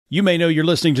You may know you're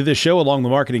listening to this show along the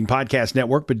Marketing Podcast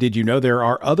Network, but did you know there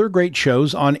are other great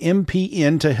shows on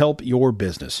MPN to help your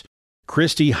business?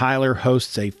 Christy Heiler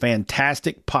hosts a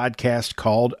fantastic podcast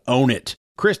called Own It.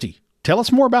 Christy, tell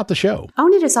us more about the show.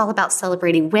 Own It is all about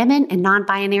celebrating women and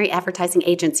non-binary advertising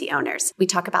agency owners. We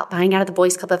talk about buying out of the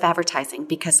Boys Club of Advertising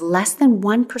because less than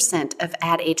 1% of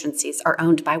ad agencies are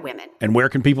owned by women. And where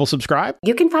can people subscribe?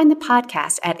 You can find the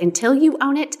podcast at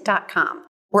untilyouownit.com.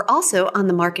 We're also on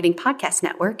the Marketing Podcast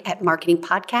Network at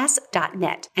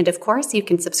marketingpodcast.net. And of course, you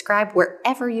can subscribe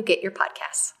wherever you get your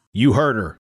podcasts. You heard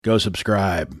her. Go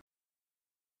subscribe.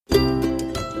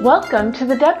 Welcome to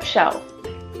The Deb Show.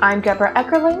 I'm Deborah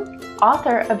Eckerling,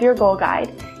 author of Your Goal Guide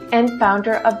and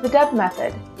founder of the Deb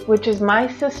Method, which is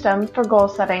my system for goal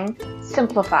setting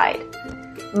simplified.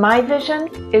 My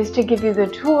vision is to give you the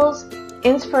tools,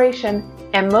 inspiration,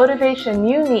 and motivation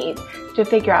you need to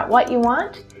figure out what you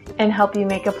want and help you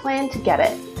make a plan to get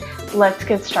it. Let's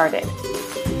get started.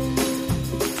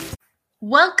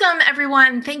 Welcome,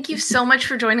 everyone. Thank you so much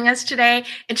for joining us today.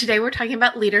 And today we're talking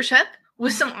about leadership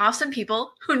with some awesome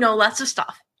people who know lots of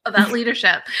stuff about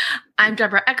leadership. I'm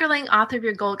Deborah Eckerling, author of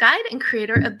Your Goal Guide and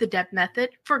creator of the Deb Method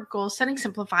for Goal Setting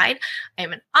Simplified. I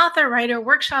am an author, writer,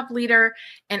 workshop leader,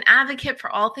 and advocate for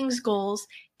all things goals.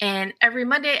 And every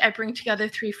Monday, I bring together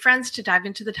 3 friends to dive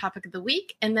into the topic of the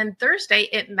week. And then Thursday,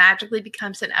 it magically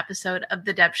becomes an episode of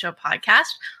the Deb Show podcast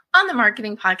on the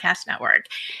Marketing Podcast Network.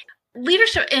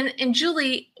 Leadership, and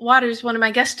Julie Waters, one of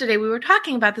my guests today, we were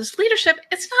talking about this. Leadership,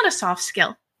 it's not a soft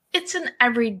skill. It's an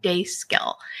everyday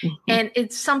skill. Mm-hmm. And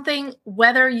it's something,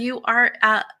 whether you are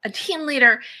a team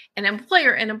leader, an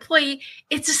employer, an employee,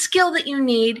 it's a skill that you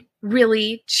need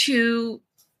really to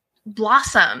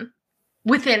blossom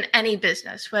within any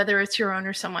business, whether it's your own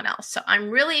or someone else. So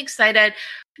I'm really excited.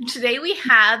 Today we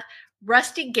have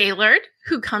Rahti Galliard,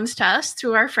 who comes to us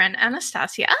through our friend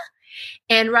Anastasia,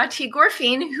 and Rahti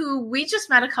Gorfien, who we just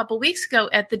met a couple weeks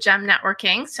ago at the GEM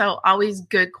Networking. So always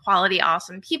good, quality,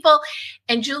 awesome people.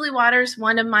 And Julie Waters,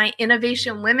 one of my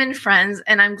Innovation Women friends.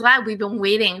 And I'm glad we've been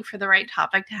waiting for the right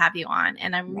topic to have you on.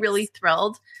 And I'm really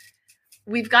thrilled.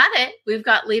 We've got it. We've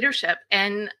got leadership.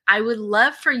 And I would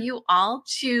love for you all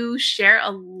to share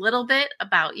a little bit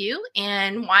about you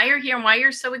and why you're here and why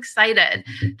you're so excited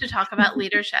to talk about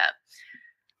leadership.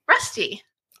 Rahti.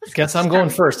 Guess I'm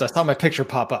going first. I saw my picture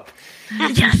pop up.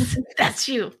 Yes, that's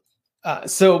you.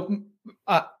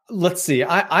 Let's see.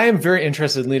 I am very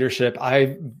interested in leadership.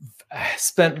 I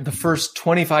spent the first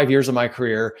 25 years of my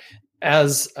career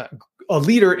as a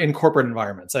leader in corporate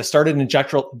environments. I started in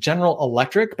General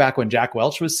Electric back when Jack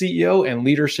Welch was CEO, and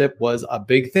leadership was a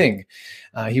big thing.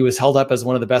 He was held up as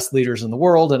one of the best leaders in the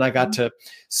world, and I got to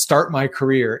start my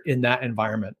career in that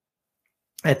environment.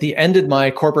 At the end of my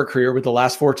corporate career with the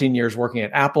last 14 years working at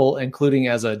Apple, including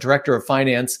as a director of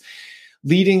finance,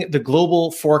 leading the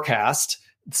global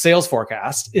sales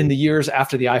forecast in the years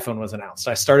after the iPhone was announced.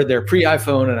 I started there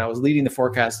pre-iPhone and I was leading the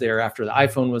forecast there after the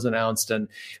iPhone was announced. And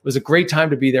it was a great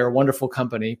time to be there, a wonderful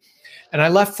company. And I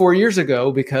left 4 years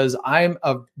ago because I'm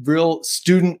a real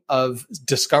student of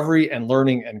discovery and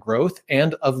learning and growth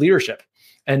and of leadership.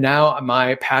 And now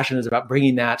my passion is about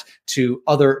bringing that to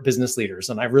other business leaders.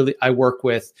 And I work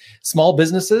with small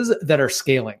businesses that are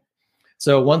scaling.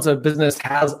 So once a business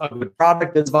has a good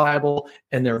product that's viable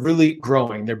and they're really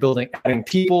growing, they're adding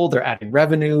people, they're adding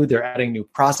revenue, they're adding new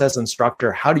process and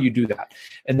structure. How do you do that?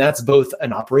 And that's both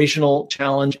an operational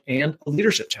challenge and a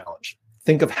leadership challenge.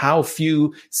 Think of how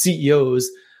few CEOs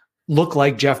look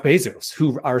like Jeff Bezos,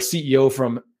 who are CEO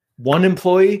from one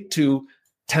employee to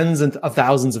tens of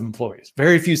thousands of employees.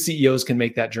 Very few CEOs can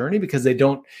make that journey because they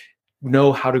don't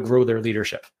know how to grow their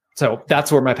leadership. So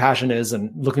that's where my passion is,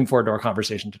 and looking forward to our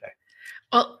conversation today.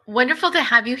 Well, wonderful to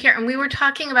have you here. And we were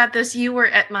talking about this. You were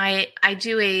at I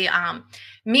do a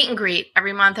meet and greet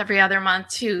every other month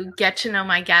to get to know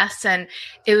my guests. And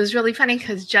it was really funny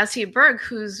because Jesse Berg,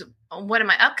 who's one of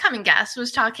my upcoming guests,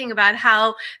 was talking about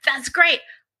how that's great.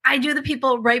 I do the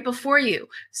people right before you.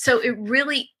 So it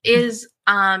really is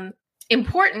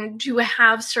important to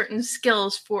have certain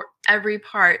skills for every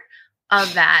part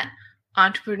of that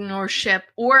entrepreneurship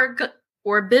or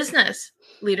business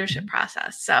leadership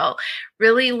process. So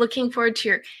really looking forward to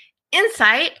your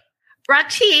insight.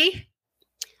 Rahti.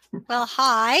 Well,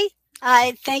 hi.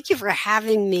 Thank you for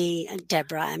having me,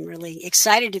 Deborah. I'm really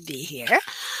excited to be here.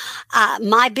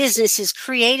 My business is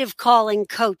Creative Calling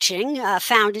Coaching,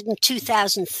 founded in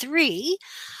 2003.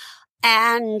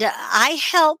 And I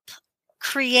help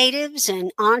creatives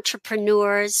and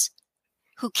entrepreneurs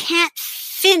who can't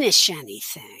finish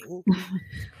anything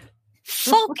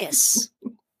focus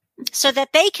so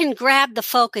that they can grab the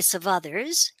focus of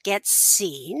others, get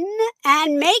seen,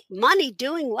 and make money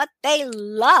doing what they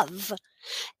love.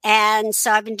 And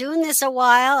so I've been doing this a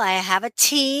while. I have a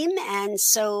team. And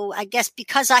so I guess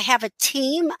because I have a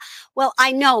team, well,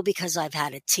 I know because I've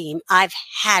had a team, I've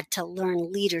had to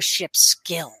learn leadership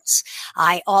skills.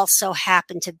 I also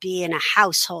happen to be in a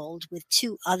household with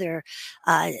two other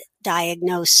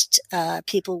diagnosed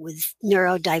people with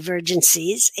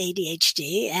neurodivergencies,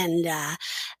 ADHD. And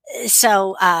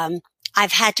so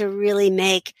I've had to really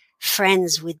make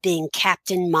friends with being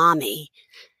Captain Mommy.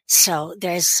 So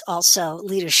there's also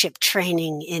leadership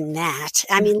training in that.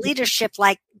 I mean, leadership,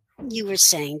 like you were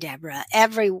saying, Deborah,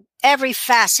 every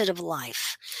facet of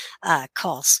life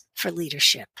calls for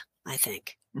leadership, I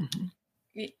think.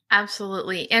 Mm-hmm.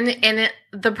 Absolutely. And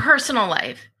the personal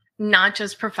life, not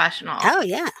just professional. Oh,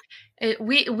 yeah.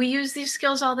 We use these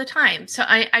skills all the time. So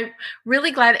I'm really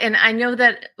glad. And I know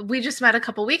that we just met a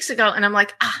couple weeks ago and I'm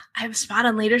like, I have a spot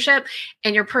on leadership,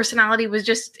 and your personality was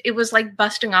it was like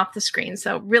busting off the screen.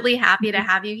 So really happy to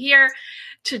have you here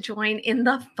to join in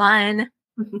the fun.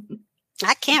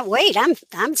 I can't wait. I'm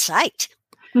psyched.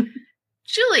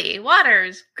 Julie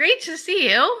Waters, great to see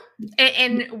you.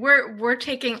 And we're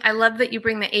taking, I love that you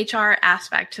bring the HR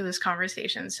aspect to this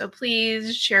conversation. So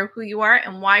please share who you are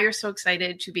and why you're so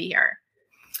excited to be here.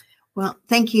 Well,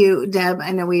 thank you, Deb.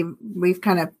 I know we've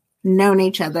kind of known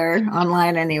each other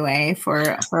online anyway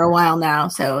for a while now.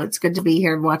 So it's good to be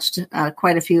here. I've watched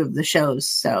quite a few of the shows.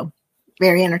 So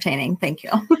very entertaining. Thank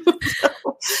you.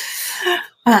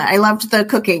 I loved the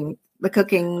cooking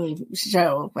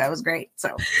show. That was great.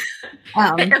 So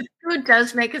food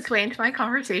does make its way into my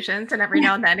conversations, and every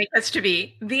now and then it gets to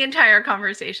be the entire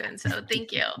conversation. So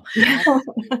thank you.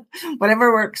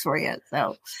 Whatever works for you.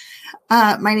 So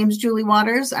my name is Julie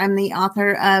Waters. I'm the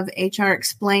author of HR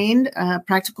Explained, a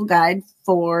practical guide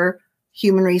for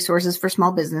human resources for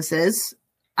small businesses.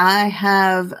 I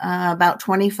have about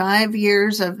 25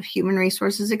 years of human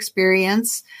resources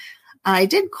experience. I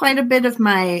did quite a bit of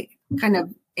my kind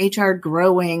of HR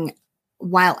growing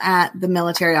while at the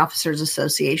Military Officers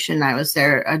Association. I was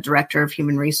there a director of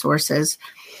human resources.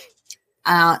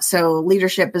 So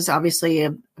leadership is obviously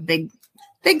a big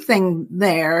thing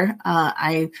there.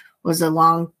 I was a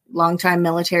long time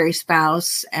military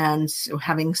spouse, and so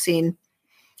having seen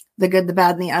the good, the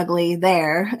bad, and the ugly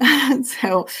there.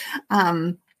 So,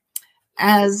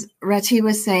 as Rahti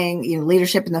was saying,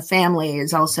 leadership in the family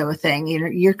is also a thing.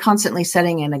 You're constantly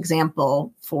setting an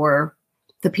example for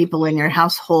the people in your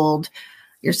household.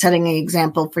 You're setting an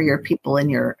example for your people in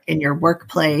your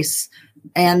workplace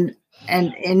and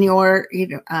in your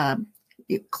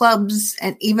clubs,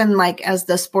 and even like as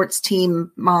the sports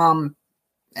team mom,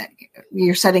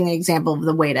 you're setting an example of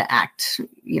the way to act.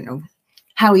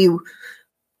 How you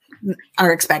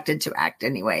are expected to act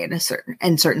anyway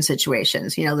in certain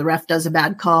situations. The ref does a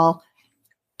bad call.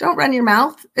 Don't run your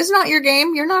mouth. It's not your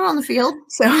game. You're not on the field.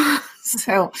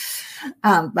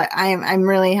 But I'm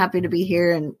really happy to be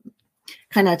here and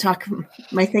kind of talk.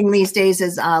 My thing these days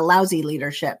is lousy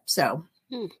leadership. So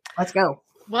let's go.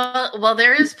 Well,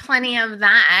 there is plenty of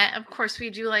that. Of course, we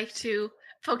do like to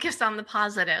focus on the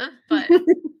positive, but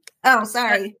oh,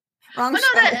 sorry. Wrong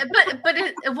show.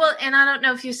 And I don't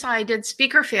know if you saw, I did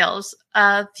speaker fails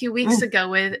a few weeks ago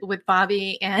with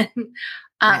Bobby and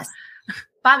yes.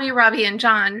 Bobby, Robbie, and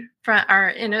John are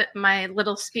in my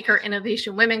little Speaker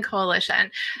Innovation Women Coalition.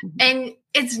 Mm-hmm. And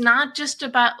it's not just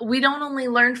about, we don't only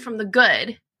learn from the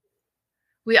good,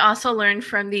 we also learn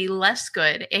from the less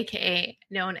good, aka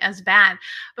known as bad.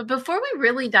 But before we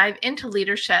really dive into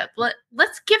leadership,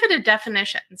 let's give it a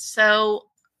definition. So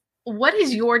what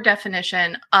is your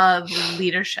definition of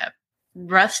leadership?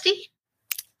 Rusty?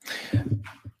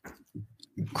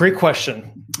 Great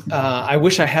question. I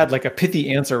wish I had like a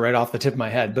pithy answer right off the tip of my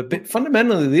head, but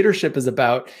fundamentally leadership is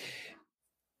about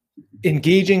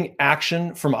engaging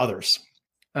action from others.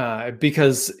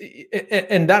 Because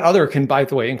that other can, by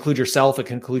the way, include yourself, it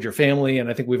can include your family. And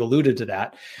I think we've alluded to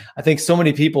that. I think so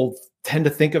many people tend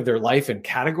to think of their life in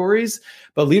categories,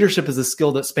 but leadership is a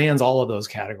skill that spans all of those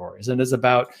categories and is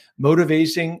about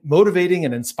motivating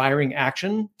and inspiring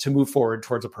action to move forward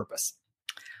towards a purpose.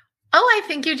 Oh, I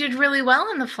think you did really well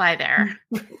on the fly there.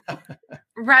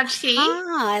 Rahti?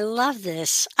 I love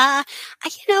this.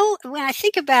 When I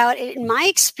think about it, in my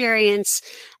experience,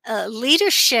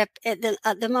 leadership,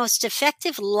 the most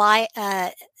effective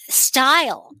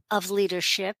style of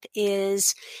leadership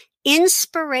is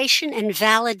inspiration and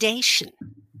validation.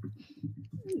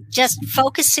 Just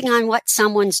focusing on what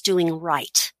someone's doing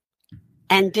right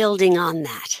and building on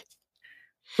that.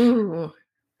 Ooh,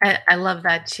 I love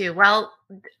that too. Well,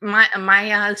 my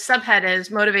subhead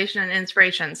is motivation and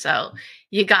inspiration. So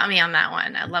you got me on that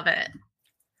one. I love it.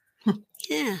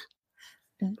 Yeah.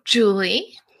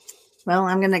 Julie? Well,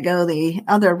 I'm going to go the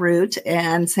other route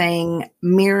and saying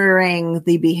mirroring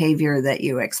the behavior that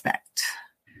you expect.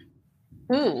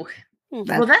 Ooh.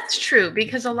 Well, that's true,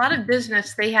 because a lot of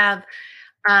business, they have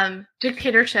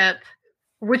dictatorship,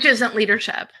 which isn't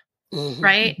leadership,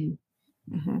 right?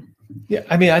 Mm-hmm. Mm-hmm. Yeah,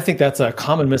 I mean, I think that's a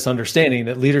common misunderstanding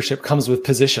that leadership comes with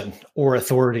position or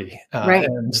authority, right.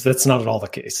 And that's not at all the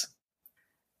case.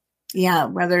 Yeah,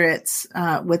 whether it's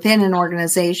within an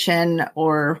organization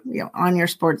or on your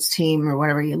sports team or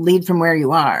whatever, you lead from where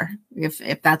you are.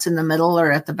 If that's in the middle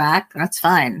or at the back, that's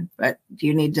fine. But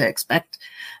you need to expect,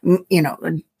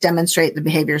 demonstrate the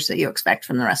behaviors that you expect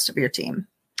from the rest of your team.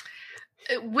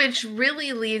 Which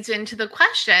really leads into the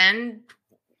question,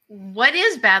 what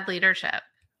is bad leadership?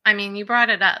 I mean, you brought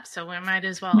it up, so we might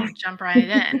as well jump right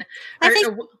in.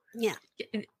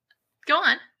 Go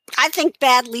on. I think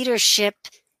bad leadership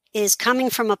is coming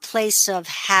from a place of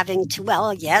having to,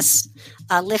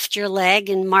 lift your leg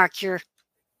and mark your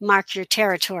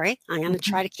territory. I'm going to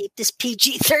try to keep this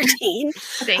PG-13.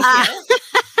 Thank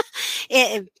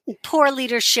you. Poor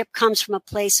leadership comes from a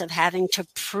place of having to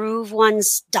prove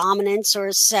one's dominance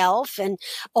or self,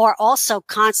 or also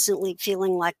constantly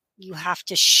feeling like you have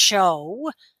to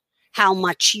show how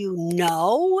much you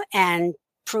know and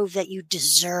prove that you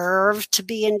deserve to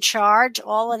be in charge,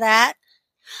 all of that.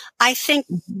 I think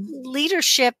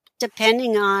leadership,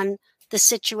 depending on the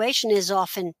situation, is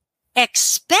often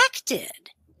expected.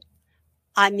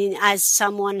 I mean, as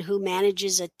someone who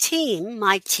manages a team,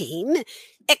 my team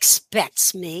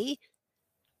expects me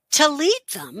to lead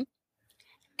them.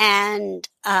 And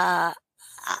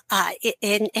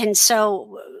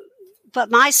so, but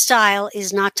my style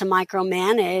is not to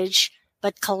micromanage,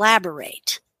 but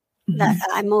collaborate.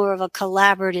 I'm more of a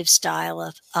collaborative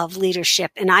style of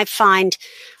leadership. And I find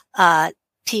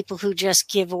people who just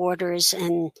give orders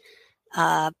and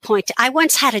point. I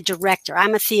once had a director.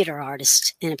 I'm a theater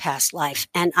artist in a past life.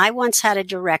 And I once had a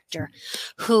director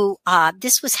who,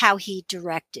 this was how he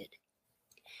directed.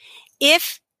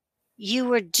 If you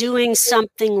were doing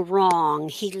something wrong,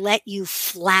 he let you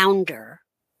flounder.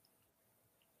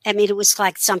 I mean, it was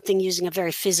like something using a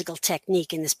very physical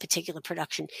technique in this particular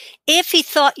production. If he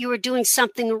thought you were doing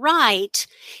something right,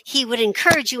 he would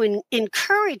encourage you and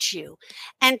encourage you.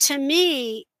 And to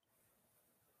me,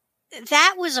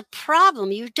 that was a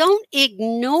problem. You don't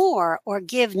ignore or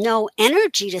give no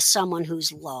energy to someone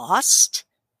who's lost.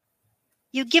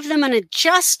 You give them an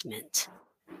adjustment.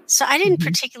 So I didn't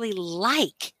particularly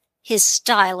like his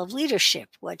style of leadership,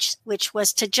 which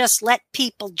was to just let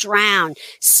people drown,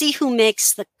 see who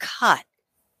makes the cut.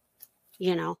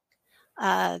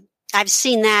 I've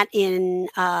seen that in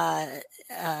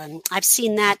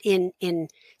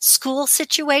school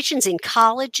situations, in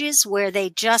colleges, where they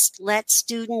just let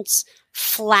students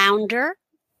flounder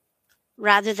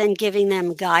rather than giving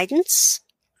them guidance.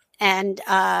 And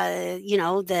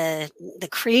the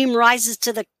cream rises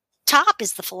to the top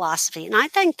is the philosophy. And I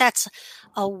think that's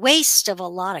a waste of a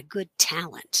lot of good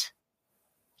talent.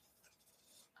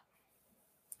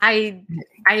 I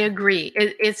agree.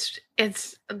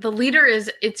 It's the leader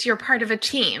it's you're part of a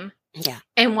team. Yeah.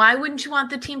 And why wouldn't you want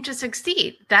the team to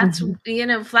succeed? That's,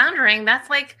 floundering.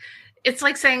 It's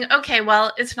like saying, okay,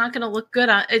 well, it's not going to look good.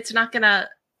 It's not going to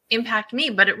impact me,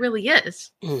 but it really is.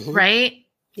 Right.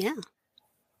 Yeah.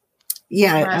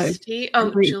 Yeah. Rusty.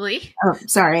 Julie. Oh,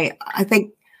 sorry. I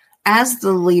think, as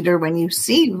the leader, when you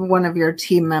see one of your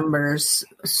team members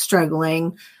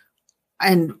struggling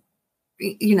and,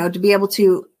 to be able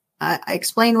to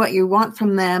explain what you want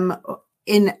from them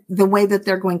in the way that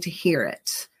they're going to hear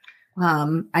it.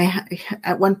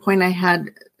 At one point I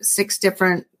had 6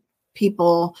 different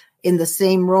people in the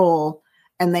same role,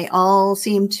 and they all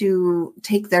seem to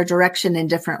take their direction in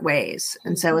different ways.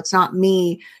 And so it's not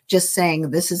me just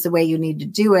saying, this is the way you need to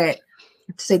do it.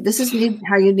 To say, this is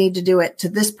how you need to do it, to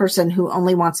this person who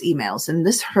only wants emails, and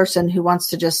this person who wants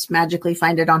to just magically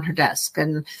find it on her desk,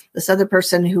 and this other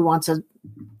person who wants a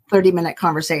 30-minute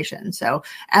conversation. So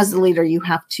as the leader, you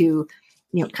have to,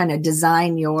 kind of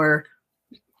design your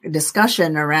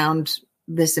discussion around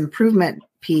this improvement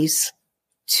piece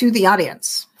to the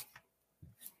audience.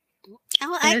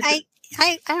 Well, I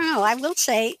don't know. I will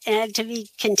say, to be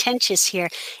contentious here,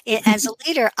 as a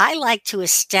leader, I like to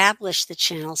establish the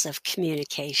channels of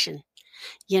communication.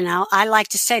 I like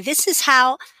to say, this is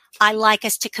how I like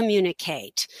us to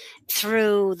communicate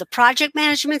through the project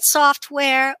management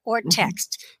software or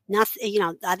text. Nothing,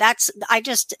 I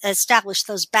just established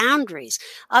those boundaries.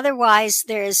 Otherwise,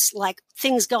 there's like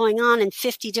things going on in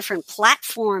 50 different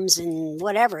platforms and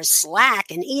whatever,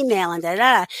 Slack and email and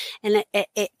and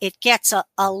it gets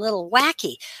a little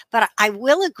wacky. But I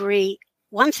will agree.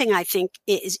 One thing I think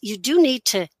is you do need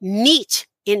to meet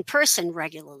in person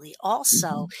regularly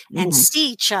also and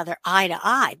see each other eye to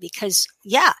eye, because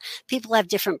people have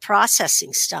different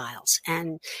processing styles,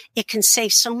 and it can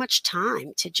save so much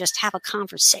time to just have a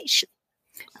conversation.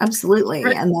 Absolutely.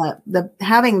 Right. And the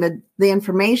having the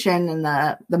information and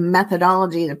the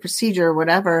methodology, the procedure,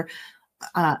 whatever,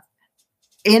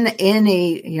 in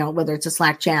a, whether it's a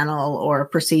Slack channel or a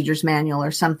procedures manual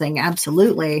or something,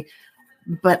 absolutely.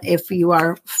 But if you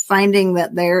are finding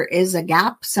that there is a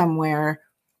gap somewhere,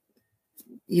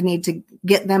 you need to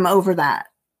get them over that,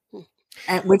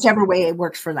 whichever way it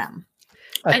works for them.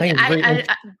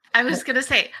 I was going to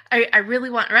say, I really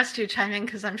want Rusty to chime in,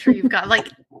 because I'm sure you've got like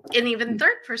an even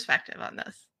third perspective on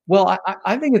this. Well,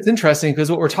 I think it's interesting because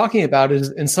what we're talking about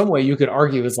is, in some way, you could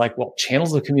argue is like, well,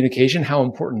 channels of communication, how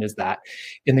important is that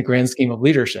in the grand scheme of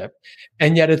leadership?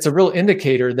 And yet it's a real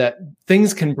indicator that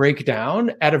things can break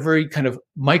down at a very kind of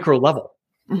micro level.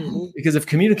 Because if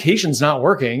communication's not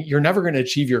working, you're never going to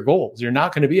achieve your goals. You're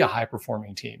not going to be a high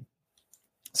performing team.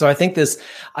 So I think this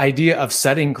idea of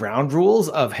setting ground rules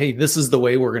of, hey, this is the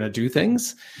way we're going to do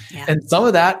things. Yeah. And some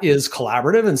of that is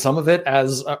collaborative, and some of it,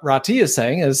 as Rahti is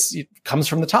saying, comes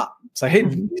from the top. So, hey,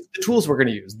 these are the tools we're going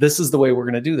to use. This is the way we're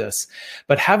going to do this.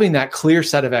 But having that clear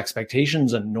set of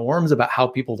expectations and norms about how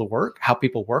people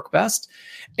work best.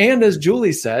 And as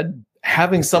Julie said,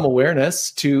 having some awareness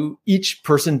to each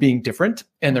person being different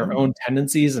and their own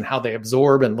tendencies and how they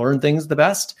absorb and learn things the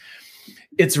best.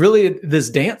 It's really this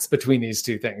dance between these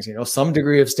two things, some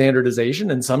degree of standardization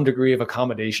and some degree of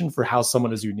accommodation for how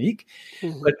someone is unique,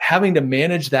 but having to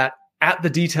manage that at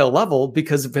the detail level,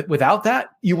 because without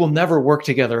that, you will never work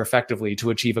together effectively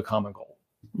to achieve a common goal.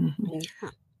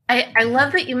 I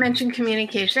love that you mentioned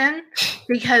communication,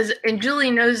 because, and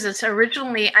Julie knows this,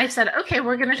 originally I said, okay,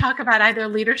 we're going to talk about either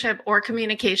leadership or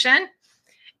communication,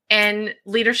 and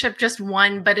leadership just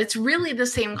one, but it's really the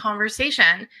same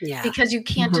conversation because you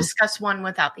can't discuss one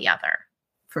without the other.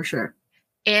 For sure.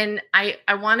 And I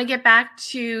want to get back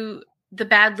to the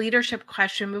bad leadership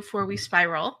question before we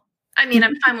spiral. I mean,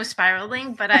 I'm fine with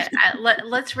spiraling, but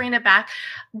let's rein it back.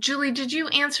 Julie, did you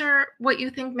answer what you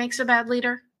think makes a bad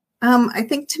leader? I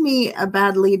think to me, a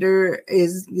bad leader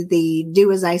is the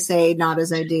do as I say, not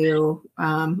as I do.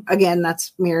 Again,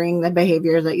 that's mirroring the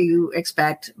behavior that you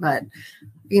expect. But,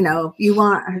 you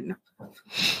want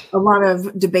a lot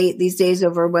of debate these days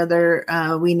over whether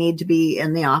we need to be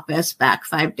in the office back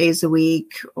 5 days a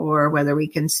week, or whether we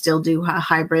can still do a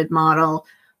hybrid model.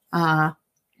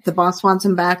 The boss wants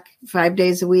them back 5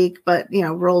 days a week, but,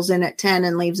 rolls in at 10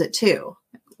 and leaves at 2.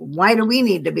 Why do we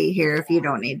need to be here if you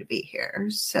don't need to be here?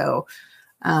 So,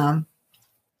 and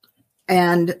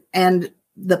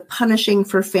the punishing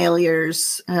for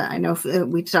failures. I know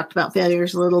we talked about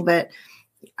failures a little bit.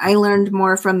 I learned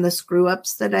more from the screw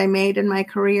ups that I made in my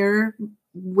career,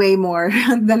 way more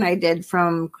than I did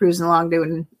from cruising along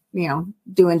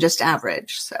doing just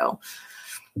average. So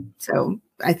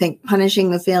I think punishing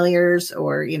the failures,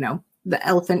 or, the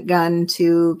elephant gun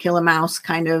to kill a mouse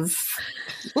kind of.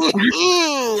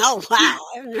 Oh, wow. I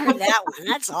haven't heard that one.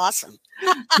 That's awesome.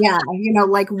 Yeah.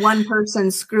 Like one person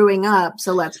screwing up,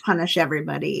 so let's punish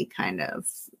everybody kind of.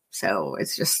 So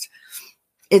it's just,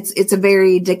 it's a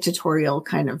very dictatorial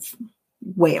kind of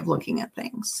way of looking at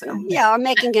things. So or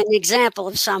making an example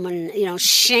of someone,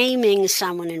 shaming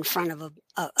someone in front of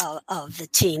the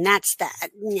team. That's that.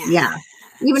 Yeah.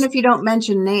 Even if you don't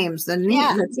mention names, then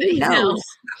the team knows.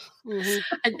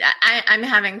 I'm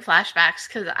having flashbacks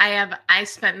because I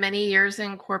spent many years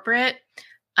in corporate.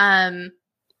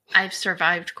 I've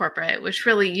survived corporate, which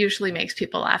really usually makes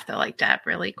people laugh. They're like, Deb,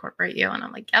 really, corporate you? And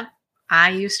I'm like, yep.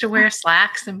 I used to wear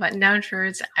slacks and button-down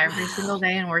shirts every single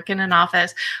day and work in an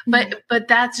office. But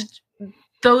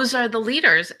those are the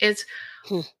leaders. It's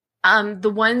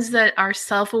the ones that are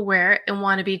self-aware and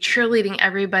want to be cheerleading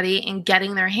everybody and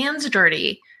getting their hands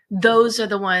dirty. Those are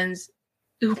the ones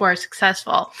who are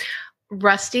successful.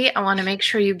 Rusty, I want to make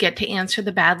sure you get to answer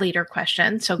the bad leader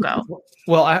question. So go.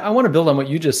 Well, I want to build on what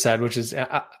you just said, which is,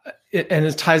 and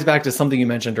it ties back to something you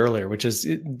mentioned earlier, which is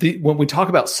when we talk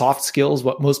about soft skills,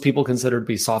 what most people consider to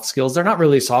be soft skills, they're not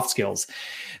really soft skills.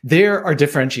 They're our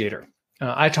differentiator.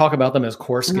 I talk about them as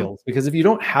core skills, because if you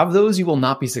don't have those, you will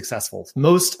not be successful.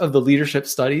 Most of the leadership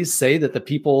studies say that the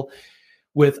people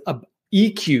with a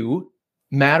EQ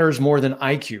matters more than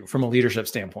IQ from a leadership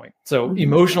standpoint. So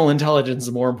emotional intelligence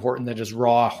is more important than just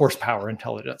raw horsepower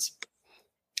intelligence.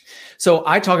 So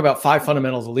I talk about 5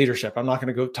 fundamentals of leadership. I'm not going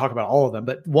to go talk about all of them,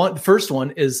 but the first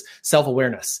one is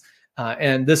self-awareness.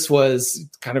 And this was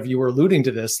kind of, you were alluding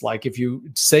to this, like if you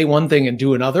say one thing and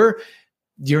do another,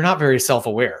 you're not very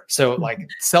self-aware. So like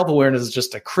self-awareness is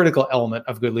just a critical element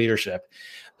of good leadership.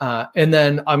 And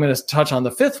then I'm going to touch on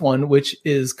the 5th one, which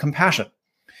is compassion.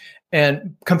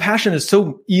 And compassion is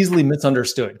so easily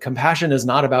misunderstood. Compassion is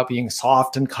not about being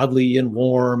soft and cuddly and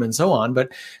warm and so on,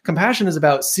 but compassion is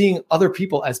about seeing other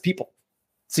people as people,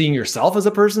 seeing yourself as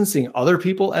a person, seeing other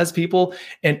people as people,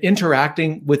 and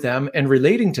interacting with them and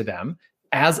relating to them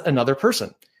as another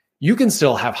person. You can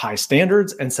still have high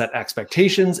standards and set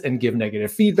expectations and give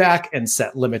negative feedback and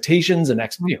set limitations and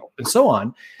so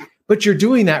on. But you're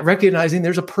doing that recognizing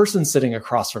there's a person sitting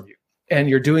across from you, and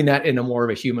you're doing that in a more of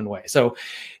a human way. So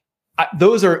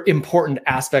those are important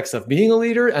aspects of being a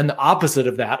leader. And the opposite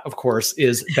of that, of course,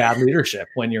 is bad leadership,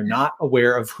 when you're not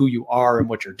aware of who you are and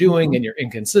what you're doing and your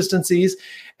inconsistencies,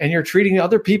 and you're treating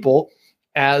other people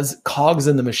as cogs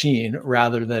in the machine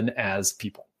rather than as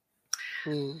people.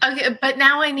 Okay, but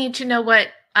now I need to know what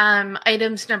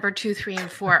items number 2, 3, and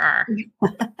 4 are.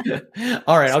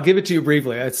 All right, I'll give it to you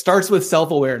briefly. It starts with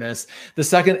self-awareness. The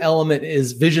second element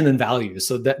is vision and values.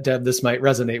 So that, Deb, this might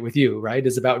resonate with you, right?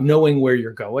 It's about knowing where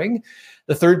you're going.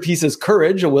 The third piece is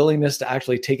courage, a willingness to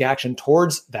actually take action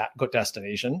towards that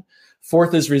destination.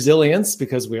 4th is resilience,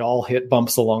 because we all hit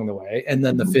bumps along the way. And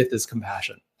then the 5th is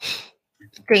compassion.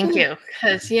 Thank you.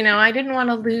 Because, I didn't want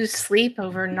to lose sleep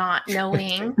over not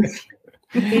knowing.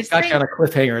 Got kind of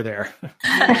cliffhanger there.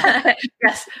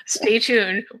 Yes, stay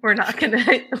tuned. We're not going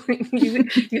to,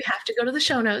 you have to go to the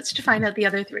show notes to find out the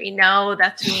other 3. No,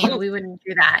 that's mean. We wouldn't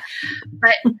do that.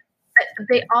 But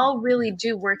they all really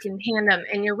do work in tandem.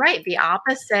 And you're right. The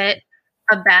opposite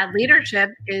of bad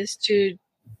leadership is to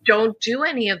don't do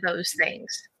any of those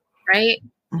things, right?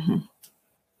 Mm-hmm.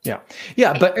 Yeah.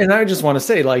 And I just want to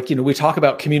say, we talk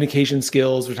about communication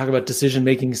skills, we talk about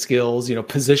decision-making skills,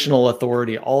 positional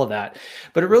authority, all of that.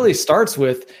 But it really starts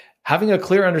with having a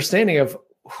clear understanding of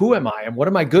who am I and what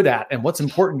am I good at and what's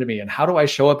important to me and how do I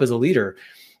show up as a leader,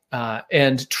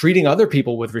 and treating other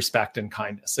people with respect and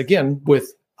kindness. Again,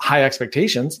 with high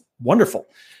expectations, wonderful,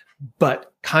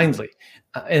 but kindly.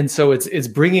 And so it's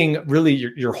bringing really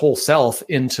your whole self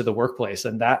into the workplace.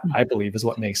 And that, I believe, is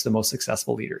what makes the most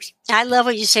successful leaders. I love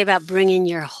what you say about bringing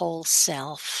your whole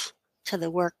self to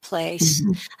the workplace.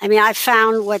 Mm-hmm. I mean, I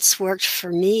found what's worked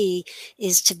for me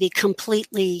is to be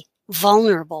completely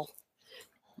vulnerable.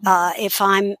 If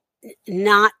I'm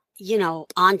not,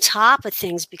 on top of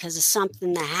things because of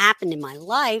something that happened in my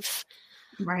life,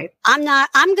 right?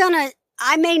 I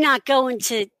may not go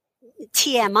into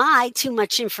TMI, too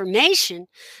much information,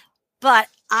 but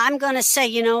I'm going to say,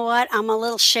 you know what? I'm a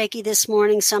little shaky this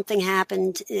morning. Something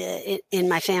happened in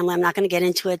my family. I'm not going to get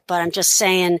into it, but I'm just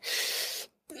saying,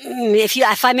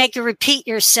 if I make you repeat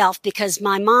yourself because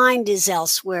my mind is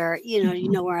elsewhere,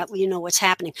 you know what's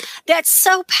happening. That's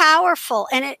so powerful,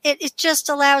 and it just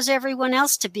allows everyone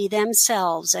else to be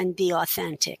themselves and be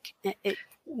authentic.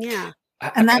 Yeah,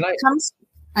 and that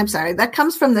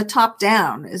comes from the top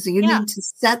down. Is you need to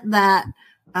set that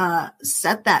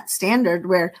standard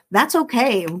where that's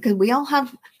okay, because we all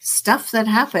have stuff that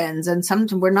happens, and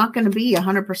sometimes we're not going to be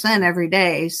 100% every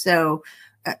day. So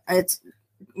it's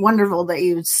wonderful that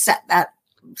you set that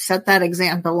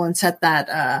example and set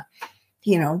that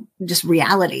just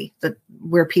reality that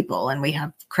we're people and we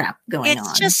have crap going on.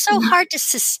 It's just so hard to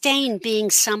sustain being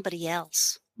somebody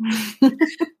else.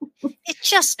 It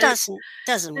just doesn't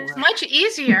work. It's much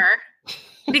easier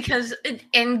because,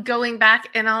 and going back,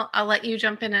 and I'll let you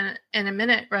jump in a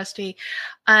minute, Rusty.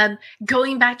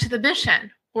 Going back to the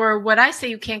mission, or what I say,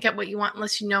 you can't get what you want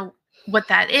unless you know what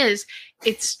that is.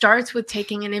 It starts with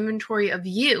taking an inventory of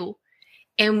you,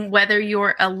 and whether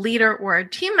you're a leader or a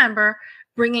team member,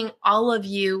 bringing all of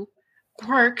you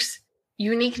quirks,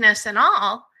 uniqueness, and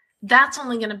all. That's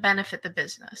only going to benefit the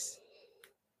business.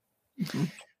 Mm-hmm.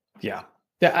 Yeah.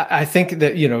 Yeah, I think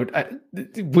that,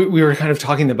 we were kind of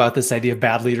talking about this idea of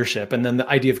bad leadership, and then the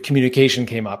idea of communication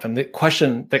came up. And the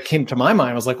question that came to my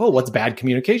mind was like, well, what's bad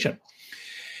communication?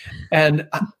 And,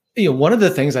 one of the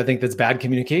things I think that's bad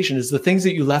communication is the things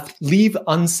that you leave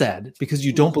unsaid because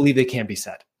you don't believe they can be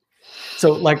said.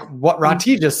 So like what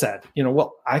Rahti just said,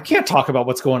 well, I can't talk about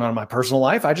what's going on in my personal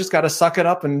life. I just got to suck it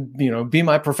up and, be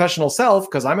my professional self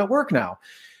because I'm at work now.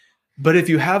 But if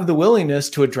you have the willingness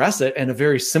to address it in a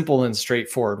very simple and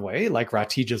straightforward way, like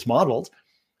Rahti just modeled,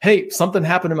 hey, something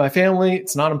happened in my family.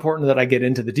 It's not important that I get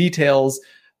into the details,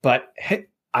 but hey,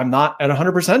 I'm not at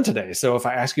 100% today. So if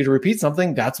I ask you to repeat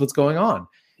something, that's what's going on.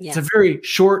 Yeah. It's a very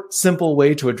short, simple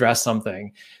way to address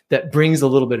something that brings a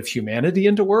little bit of humanity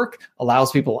into work,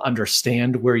 allows people to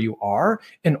understand where you are,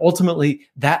 and ultimately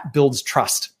that builds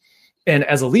trust. And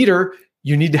as a leader,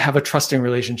 you need to have a trusting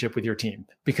relationship with your team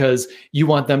because you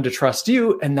want them to trust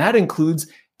you. And that includes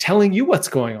telling you what's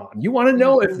going on. You want to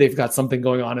know if they've got something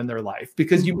going on in their life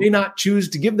because you may not choose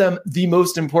to give them the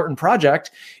most important project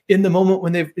in the moment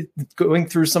when they're going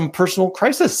through some personal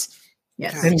crisis.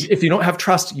 Yes. And if you don't have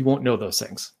trust, you won't know those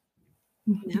things.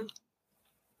 Yeah.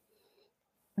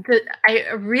 I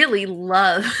really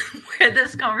love where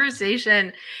this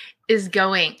conversation is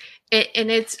going.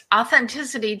 And it's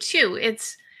authenticity too.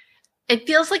 It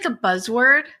feels like a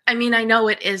buzzword. I mean, I know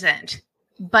it isn't,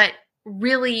 but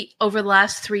really over the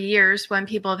last 3 years when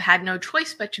people have had no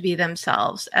choice but to be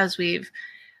themselves, as we've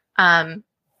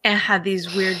had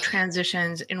these weird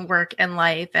transitions in work and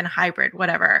life and hybrid,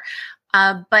 whatever.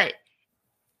 But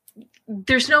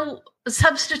there's no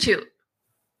substitute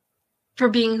for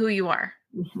being who you are.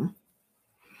 Mm-hmm.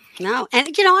 No. And,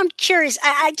 I'm curious.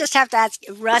 I just have to ask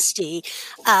Rusty,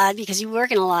 because you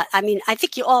work in a lot. I mean, I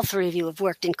think all three of you have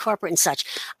worked in corporate and such.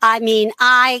 I mean,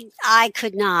 I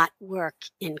could not work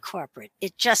in corporate.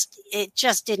 It just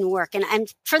didn't work.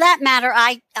 And for that matter,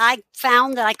 I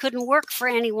found that I couldn't work for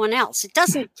anyone else.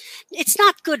 It's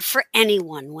not good for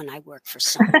anyone when I work for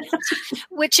someone else,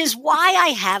 which is why I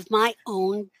have my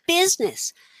own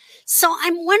business. So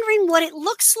I'm wondering what it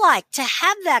looks like to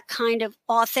have that kind of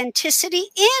authenticity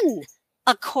in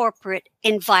a corporate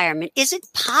environment. Is it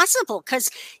possible? Because,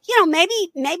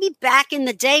 maybe back in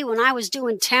the day when I was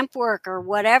doing temp work or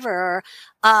whatever,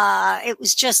 it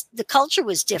was just the culture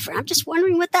was different. I'm just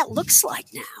wondering what that looks like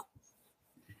now.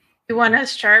 You want to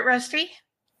start, Rusty?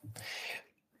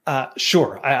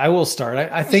 Sure. I will start.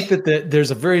 I think that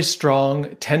there's a very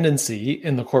strong tendency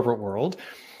in the corporate world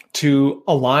to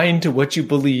align to what you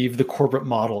believe the corporate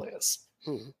model is.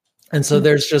 And so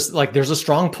there's a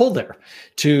strong pull there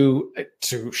to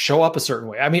show up a certain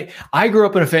way. I mean, I grew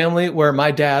up in a family where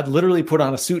my dad literally put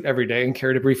on a suit every day and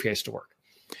carried a briefcase to work.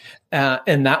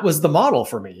 And that was the model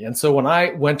for me. And so when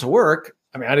I went to work,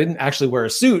 I mean, I didn't actually wear a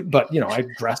suit, but, I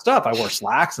dressed up. I wore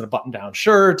slacks and a button-down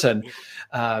shirt. And,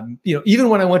 even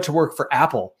when I went to work for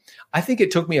Apple, I think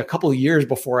it took me a couple of years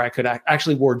before I could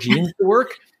actually wear jeans to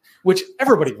work, which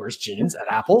everybody wears jeans at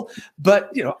Apple.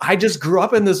 But, I just grew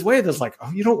up in this way that's like,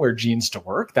 oh, you don't wear jeans to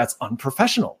work. That's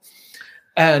unprofessional.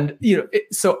 And,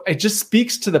 so it just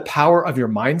speaks to the power of your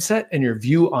mindset and your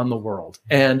view on the world.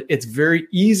 And it's very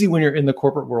easy when you're in the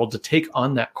corporate world to take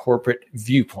on that corporate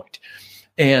viewpoint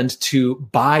and to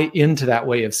buy into that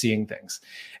way of seeing things.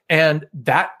 And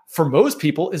that, for most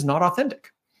people, is not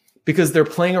authentic because they're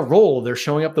playing a role. They're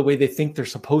showing up the way they think they're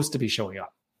supposed to be showing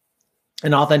up.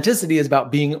 And authenticity is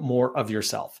about being more of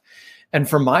yourself. And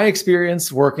from my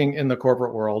experience working in the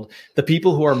corporate world, the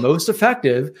people who are most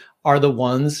effective are the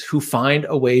ones who find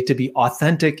a way to be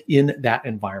authentic in that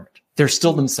environment. They're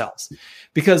still themselves.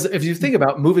 Because if you think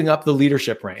about moving up the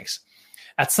leadership ranks,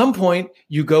 at some point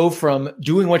you go from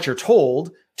doing what you're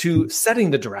told to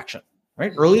setting the direction,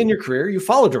 right? Early in your career, you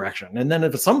follow direction. And then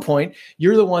at some point,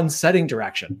 you're the one setting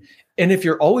direction. And if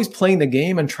you're always playing the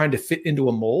game and trying to fit into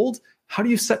a mold, how do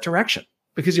you set direction?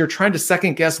 Because you're trying to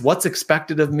second guess what's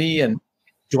expected of me. And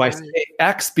do I say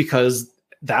X because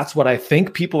that's what I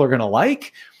think people are going to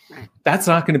like? That's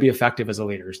not going to be effective as a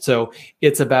leader. So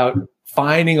it's about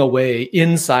finding a way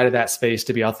inside of that space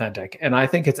to be authentic. And I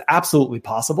think it's absolutely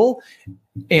possible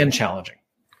and challenging.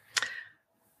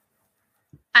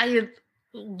 I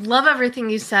love everything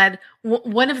you said.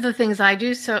 One of the things I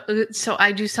do, so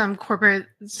I do some corporate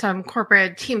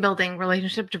team building,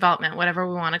 relationship development, whatever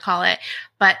we want to call it.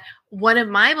 But one of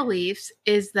my beliefs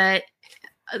is that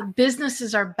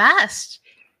businesses are best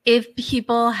if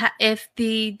if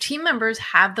the team members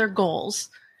have their goals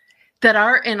that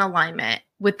are in alignment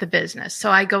with the business. So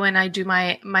I go in, I do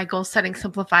my goal setting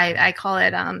simplified. I call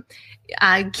it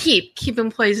keep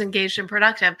employees engaged and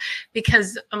productive,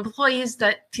 because employees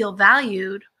that feel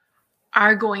valued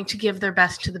are going to give their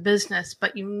best to the business,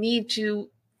 but you need to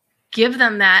give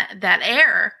them that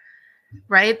air,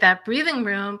 right? That breathing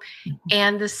room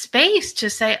and the space to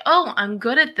say, oh, I'm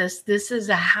good at this. This is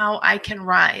how I can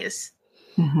rise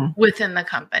within the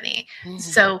company.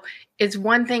 So it's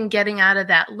one thing getting out of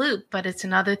that loop, but it's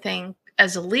another thing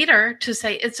as a leader to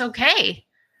say, it's okay.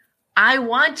 I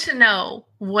want to know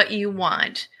what you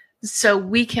want so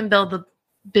we can build the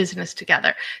business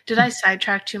together. Did I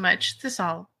sidetrack too much? This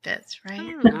all fits,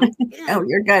 right? Oh,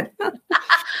 you're good.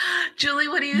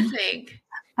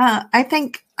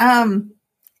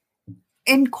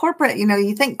 in corporate,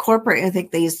 you think corporate, I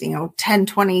think these, 10,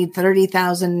 20,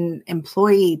 30,000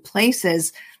 employee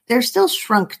places, they're still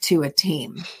shrunk to a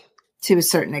team to a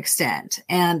certain extent.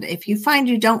 And if you find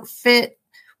you don't fit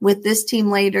with this team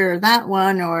later or that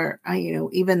one, or,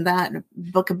 even that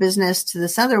book of business to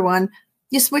this other one,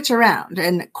 you switch around.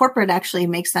 And corporate actually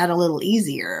makes that a little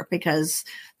easier because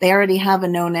they already have a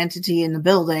known entity in the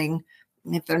building.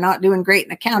 If they're not doing great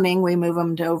in accounting, we move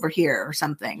them to over here or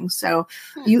something. So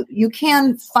you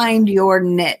can find your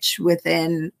niche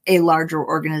within a larger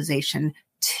organization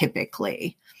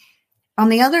typically. On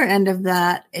the other end of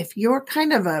that, if you're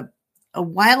kind of a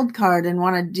wild card and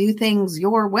want to do things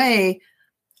your way,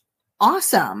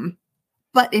 awesome.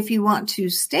 But if you want to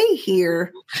stay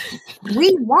here,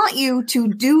 we want you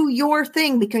to do your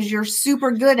thing because you're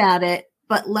super good at it.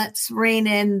 But let's rein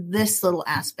in this little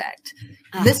aspect.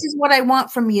 This is what I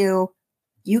want from you.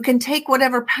 You can take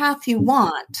whatever path you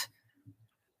want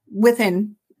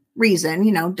within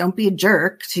reason. Don't be a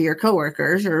jerk to your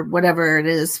coworkers or whatever it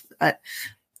is. But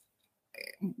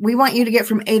we want you to get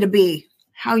from A to B.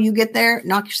 How you get there,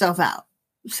 knock yourself out.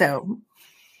 So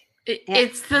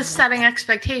it's the setting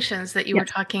expectations that you were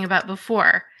talking about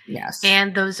before. Yes.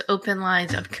 And those open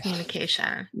lines of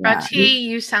communication. Yeah. Rahti,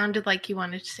 you sounded like you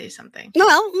wanted to say something.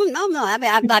 Well, no. I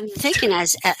mean, I'm thinking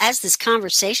as this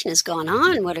conversation has gone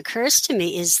on, what occurs to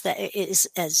me is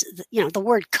the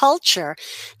word culture,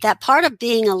 that part of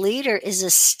being a leader is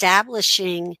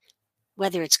establishing,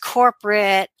 whether it's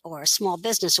corporate or a small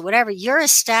business or whatever, you're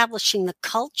establishing the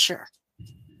culture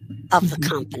of the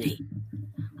company,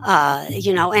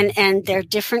 and there are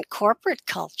different corporate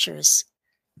cultures,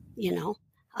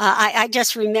 I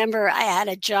just remember I had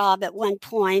a job at one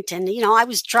point and, I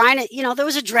was trying to, there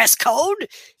was a dress code,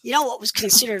 what was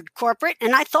considered corporate.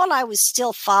 And I thought I was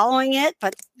still following it,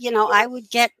 but, I would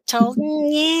get told,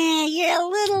 yeah, you're a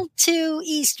little too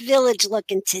East Village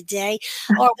looking today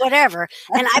or whatever.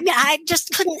 And I mean, I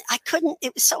couldn't,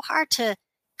 it was so hard to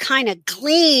kind of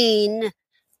glean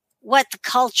what the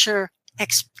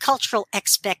cultural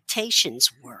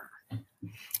expectations were.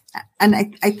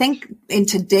 And I think in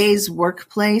today's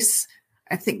workplace,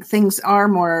 I think things are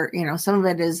more, some of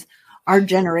it is our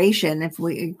generation. If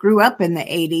we grew up in the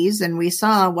 80s and we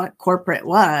saw what corporate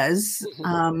was,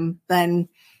 then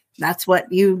that's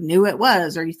what you knew it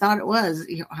was, or you thought it was.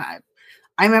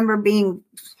 I remember being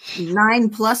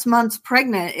 9+ months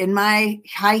pregnant in my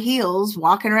high heels,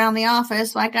 walking around the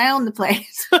office like I owned the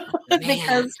place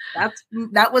because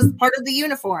that was part of the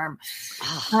uniform.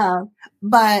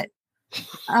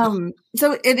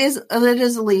 So it is a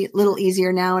little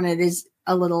easier now, and it is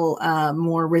a little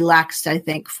more relaxed, I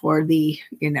think, for the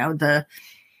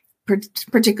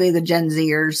particularly the Gen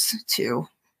Zers too.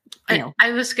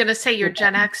 I was going to say your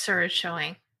Gen Xer is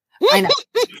showing. I know.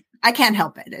 I can't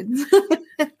help it.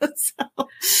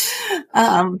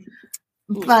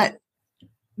 But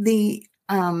the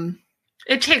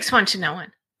it takes one to know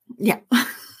one. Yeah.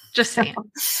 Just saying.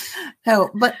 So,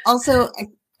 but also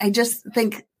I just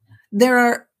think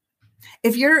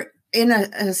if you're in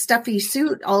a stuffy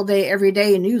suit all day, every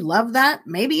day, and you love that,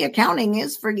 maybe accounting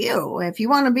is for you. If you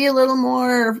want to be a little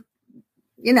more,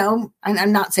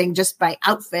 I'm not saying just by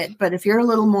outfit, but if you're a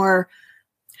little more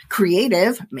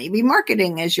creative, maybe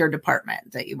marketing is your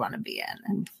department that you want to be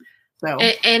in.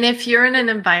 And if you're in an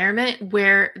environment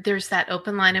where there's that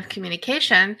open line of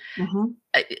communication,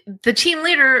 the team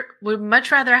leader would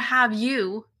much rather have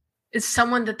you as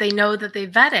someone that they know that they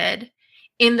vetted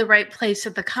in the right place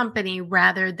at the company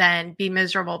rather than be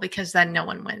miserable because then no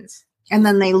one wins. And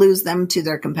then they lose them to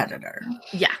their competitor.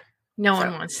 Yeah. No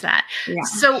one wants that. Yeah.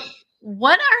 So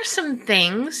what are some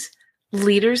things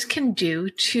leaders can do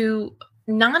to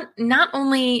not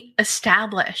only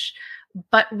establish,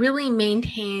 but really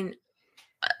maintain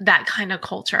that kind of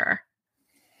culture?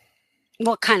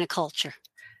 What kind of culture?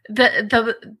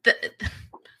 The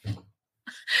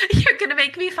you're going to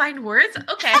make me find words.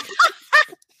 Okay.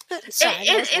 Sorry,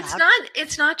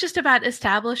 it's not just about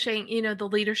establishing, the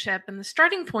leadership and the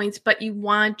starting points, but you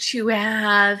want to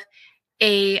have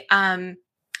a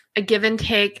give and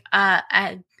take,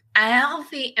 a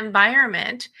healthy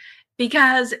environment,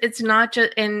 because it's not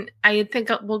just, and I think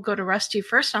we'll go to Rahti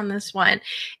first on this one.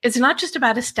 It's not just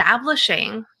about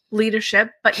establishing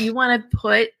leadership, but you want to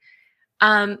put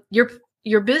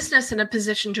your business in a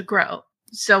position to grow.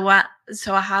 So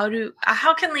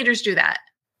how can leaders do that?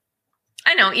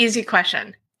 I know, easy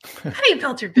question. How do you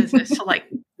build your business to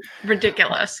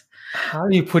ridiculous? How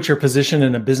do you put your position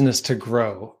in a business to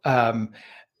grow?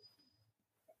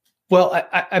 Well,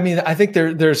 I mean, I think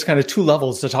there's kind of two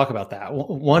levels to talk about that.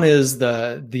 One is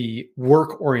the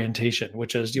work orientation,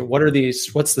 which is,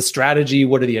 what's the strategy?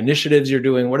 What are the initiatives you're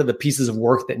doing? What are the pieces of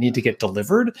work that need to get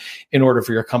delivered in order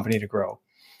for your company to grow?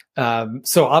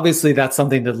 So obviously that's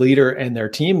something the leader and their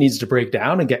team needs to break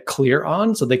down and get clear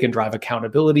on so they can drive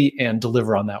accountability and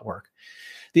deliver on that work.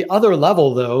 The other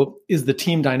level, though, is the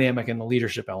team dynamic and the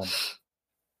leadership element.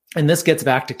 And this gets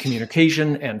back to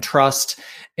communication and trust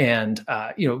and,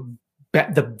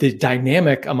 the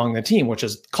dynamic among the team, which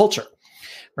is culture,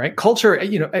 right? Culture,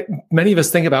 many of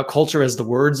us think about culture as the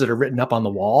words that are written up on the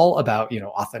wall about,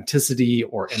 authenticity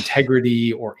or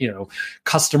integrity or,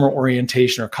 customer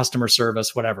orientation or customer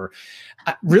service, whatever.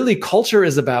 Really, culture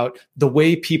is about the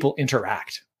way people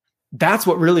interact. That's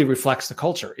what really reflects the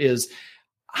culture, is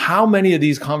how many of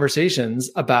these conversations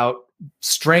about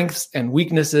strengths and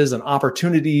weaknesses and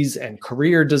opportunities and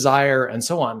career desire and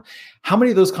so on, how many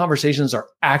of those conversations are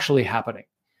actually happening?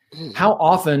 How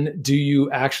often do you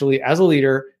actually, as a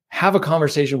leader, have a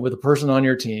conversation with a person on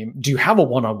your team? Do you have a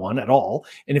one-on-one at all?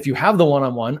 And if you have the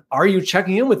one-on-one, are you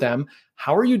checking in with them?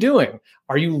 How are you doing?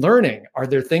 Are you learning? Are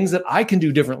there things that I can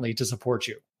do differently to support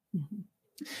you?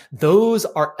 Those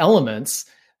are elements,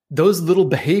 those little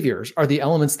behaviors are the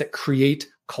elements that create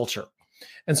culture.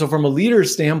 And so from a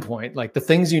leader's standpoint, like the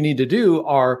things you need to do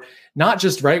are not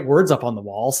just write words up on the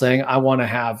wall saying, I want to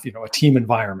have, a team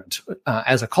environment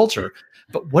as a culture,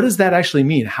 but what does that actually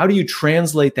mean? How do you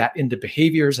translate that into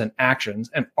behaviors and actions?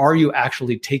 And are you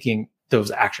actually taking those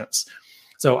actions?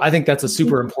 So I think that's a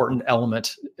super important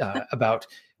element about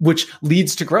which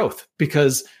leads to growth,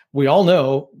 because we all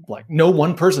know, like, no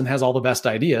one person has all the best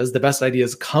ideas. The best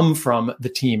ideas come from the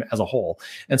team as a whole.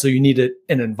 And so you need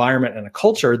an environment and a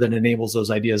culture that enables those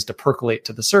ideas to percolate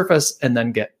to the surface and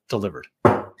then get delivered.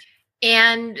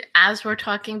 And as we're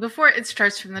talking before, it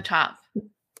starts from the top,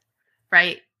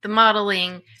 right? The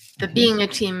modeling, the being a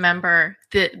team member,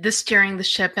 the steering the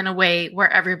ship in a way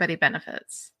where everybody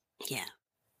benefits. Yeah,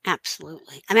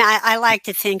 absolutely. I mean, I like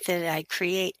to think that I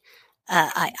create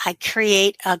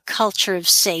a culture of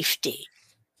safety.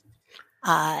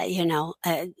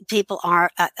 People are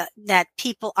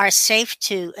safe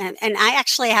to, and I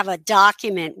actually have a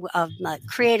document of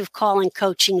creative calling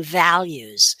coaching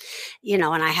values, and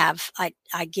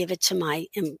I give it to my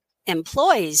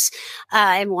employees.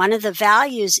 And one of the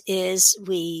values is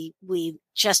we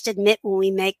just admit when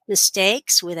we make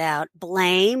mistakes without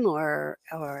blame or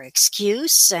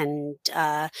excuse. And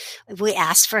we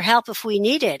ask for help if we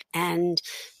need it. And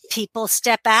people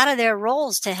step out of their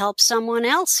roles to help someone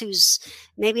else who's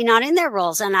maybe not in their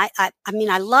roles. And I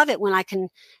love it when I can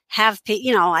have,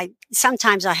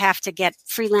 sometimes I have to get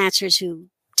freelancers who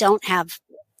don't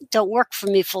work for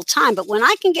me full time. But when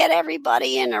I can get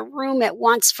everybody in a room at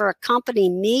once for a company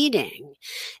meeting,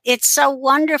 it's so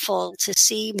wonderful to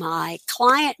see my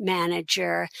client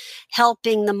manager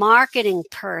helping the marketing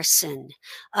person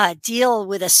deal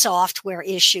with a software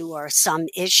issue or some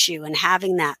issue and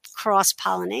having that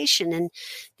cross-pollination. And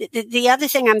the other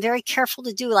thing I'm very careful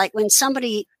to do, like when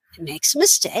somebody makes a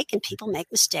mistake, and people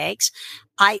make mistakes,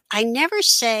 I never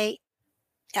say,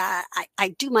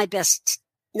 I do my best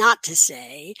not to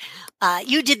say,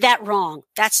 you did that wrong.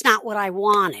 That's not what I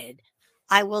wanted.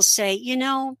 I will say,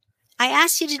 I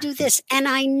asked you to do this, and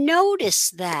I notice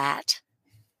that.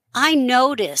 I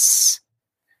notice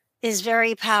is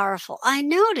very powerful. I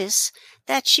notice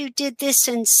that you did this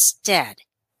instead.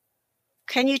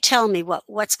 Can you tell me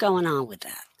what's going on with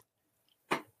that?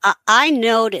 I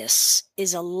notice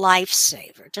is a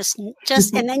lifesaver. Just,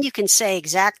 and then you can say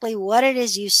exactly what it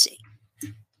is you see.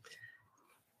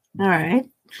 All right.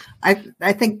 I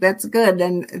think that's good.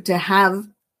 And to have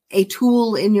a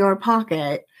tool in your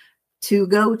pocket to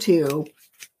go to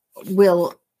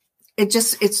it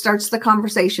starts the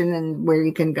conversation and where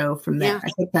you can go from there. Yeah.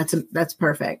 I think that's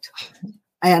perfect.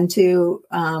 And to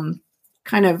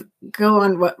kind of go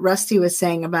on what Rusty was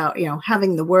saying about,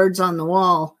 having the words on the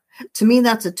wall, to me,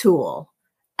 that's a tool.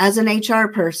 As an HR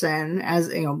person,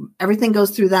 everything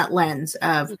goes through that lens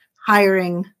of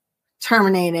hiring,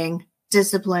 terminating,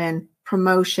 discipline,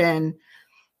 promotion,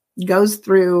 goes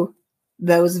through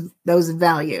those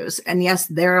values. And yes,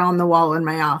 they're on the wall in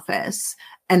my office.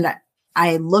 And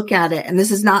I look at it, and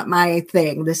this is not my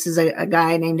thing. This is a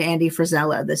guy named Andy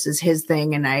Frisella. This is his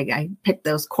thing. And I picked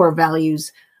those core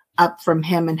values up from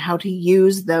him and how to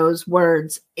use those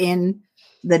words in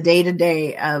the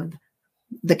day-to-day of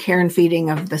the care and feeding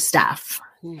of the staff.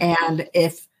 And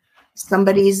if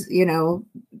somebody's,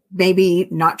 maybe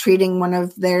not treating one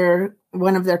of their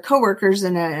coworkers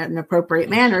in an appropriate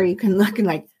manner, you can look and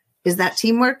like, is that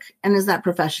teamwork and is that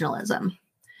professionalism?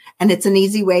 And it's an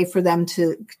easy way for them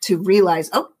to realize,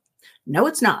 oh, no,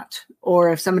 it's not.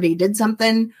 Or if somebody did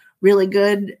something really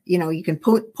good, you can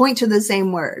point to the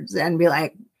same words and be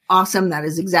like, awesome. That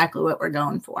is exactly what we're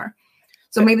going for.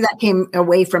 So maybe that came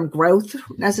away from growth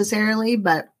necessarily,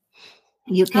 but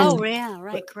you can. Oh, yeah,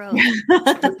 right. Growth.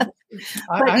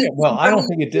 I don't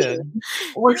think it did.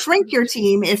 Or shrink your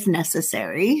team if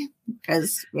necessary,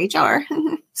 because HR.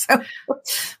 So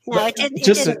no, it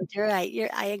didn't. You're right.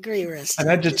 I agree, Riz.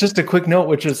 And just a quick note,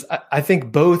 which is, I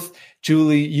think both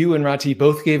Julie, you and Rahti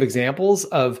both gave examples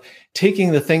of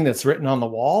taking the thing that's written on the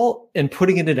wall and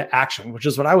putting it into action, which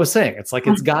is what I was saying. It's like,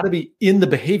 it's got to be in the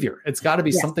behavior. It's got to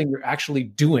be something you're actually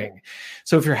doing.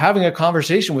 So if you're having a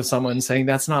conversation with someone saying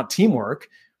that's not teamwork,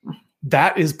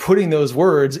 that is putting those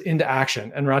words into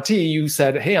action. And Rahti, you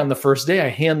said, hey, on the first day, I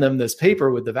hand them this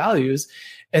paper with the values.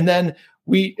 And then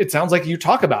it sounds like you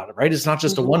talk about it, right? It's not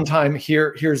just a one-time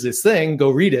here's this thing, go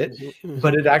read it,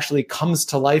 but it actually comes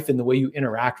to life in the way you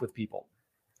interact with people.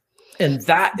 And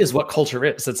that is what culture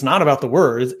is. It's not about the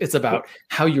words. It's about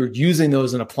how you're using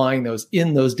those and applying those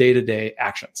in those day-to-day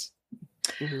actions.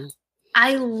 Mm-hmm.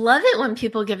 I love it when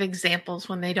people give examples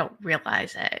when they don't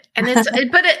realize it. And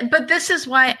but this is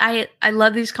why I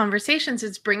love these conversations.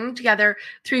 It's bringing together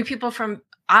three people from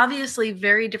obviously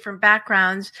very different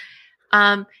backgrounds.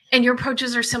 And your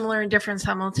approaches are similar and different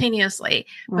simultaneously,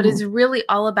 but it's really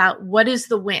all about what is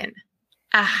the win?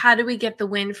 How do we get the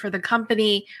win for the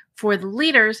company, for the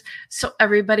leaders, so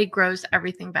everybody grows,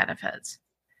 everything benefits?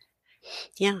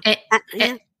 Yeah.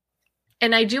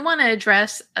 And I do want to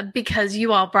address, because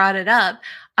you all brought it up,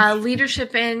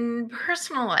 leadership in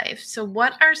personal life. So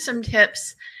what are some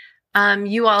tips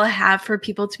you all have for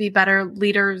people to be better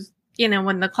leaders,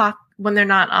 when they're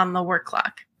not on the work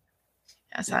clock?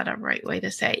 Is that a right way to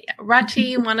say? Rahti,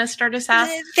 you want to start us out?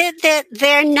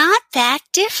 They're not that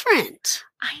different.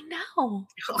 I know.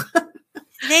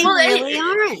 They really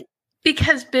aren't.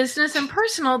 Because business and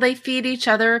personal, they feed each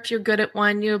other. If you're good at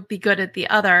one, you'll be good at the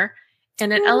other.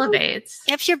 And it elevates.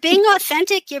 If you're being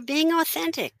authentic, you're being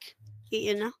authentic,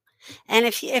 And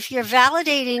if you're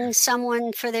validating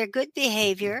someone for their good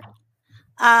behavior,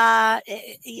 you're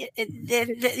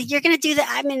going to do that.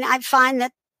 I mean, I find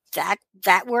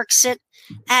that works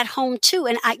at home too.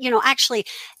 And actually,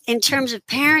 in terms of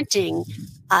parenting,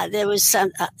 there was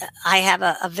I have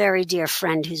a very dear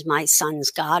friend who's my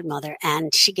son's godmother,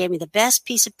 and she gave me the best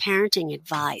piece of parenting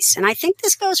advice. And I think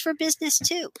this goes for business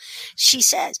too. She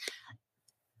says,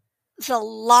 the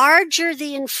larger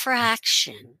the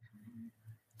infraction,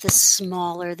 the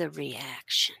smaller the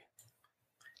reaction.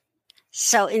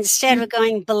 So instead of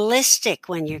going ballistic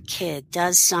when your kid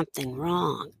does something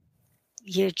wrong,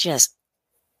 you're just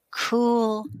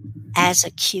cool as a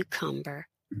cucumber.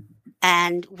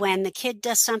 And when the kid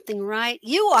does something right,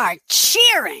 you are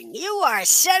cheering. You are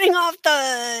setting off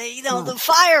the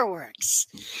fireworks.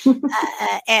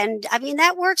 And I mean,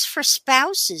 that works for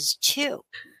spouses too.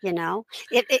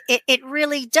 It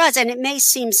really does. And it may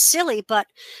seem silly, but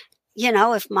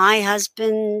if my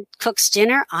husband cooks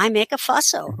dinner, I make a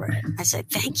fuss over it. I say,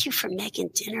 thank you for making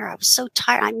dinner. I was so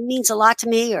tired. It means a lot to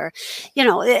me. Or,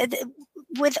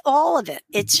 with all of it,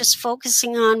 it's just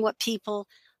focusing on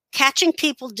catching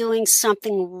people doing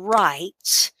something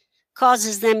right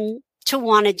causes them to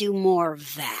want to do more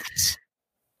of that.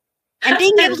 And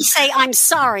being able to say, I'm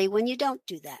sorry when you don't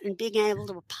do that, and being able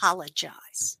to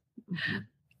apologize.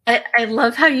 I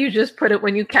love how you just put it,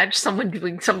 when you catch someone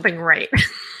doing something right.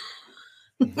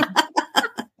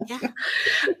 Yeah.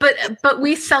 But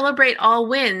we celebrate all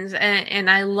wins, and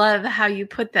I love how you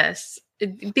put this,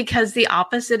 because the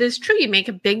opposite is true. You make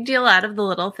a big deal out of the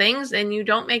little things, and you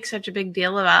don't make such a big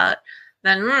deal about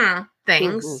the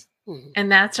things. Mm-hmm.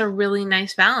 And that's a really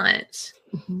nice balance.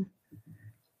 Mm-hmm.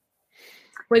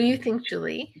 What do you think,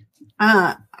 Julie?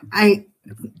 I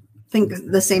think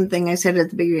the same thing I said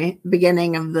at the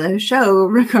beginning of the show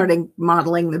regarding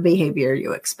modeling the behavior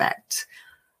you expect.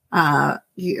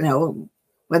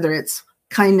 Whether it's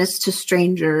kindness to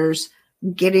strangers,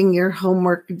 getting your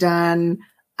homework done,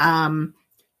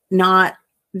 not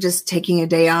just taking a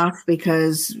day off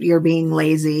because you're being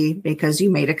lazy because you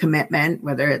made a commitment,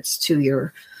 whether it's to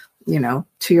your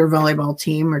volleyball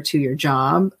team or to your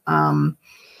job.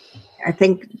 I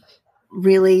think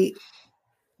really,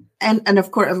 and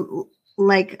of course,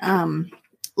 like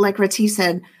Rahti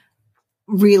said,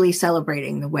 really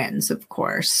celebrating the wins, of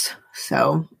course.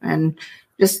 So, and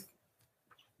just,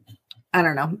 I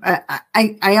don't know.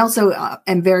 I also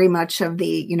am very much of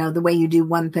the way you do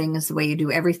one thing is the way you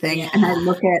do everything. Yeah. And I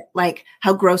look at like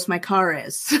how gross my car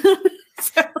is.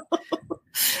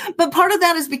 But part of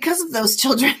that is because of those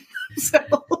children.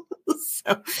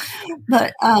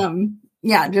 But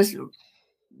just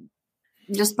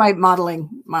just by modeling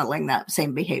that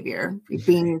same behavior,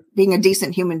 being a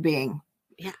decent human being.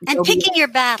 Yeah. And picking your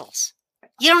battles.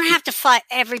 You don't have to fight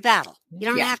every battle. You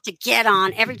don't have to get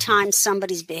on every time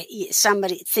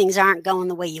things aren't going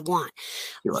the way you want.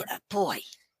 Sure. Yeah, boy.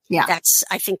 Yeah.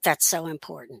 I think that's so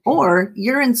important. Or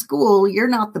you're in school, you're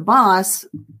not the boss.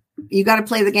 You got to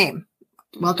play the game.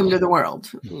 Welcome to the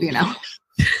world, you know.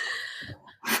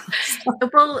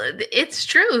 Well, it's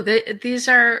true that these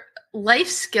are life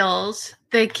skills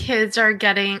that kids are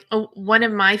getting. One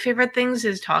of my favorite things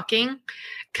is talking,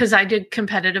 because I did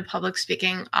competitive public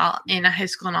speaking in high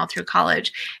school and all through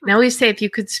college. And I always say, if you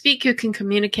could speak, you can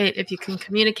communicate. If you can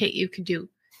communicate, you can do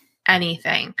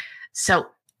anything. So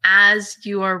as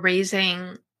you are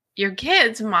raising your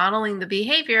kids, modeling the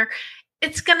behavior,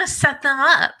 it's going to set them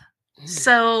up.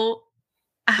 So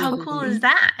how cool is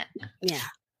that? Yeah.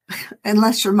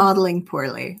 Unless you're modeling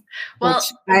poorly, well,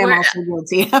 which I am also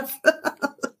guilty of.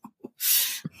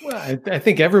 Well, I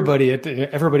think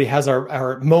everybody has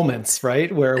our moments,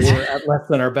 right, where we're at less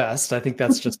than our best. I think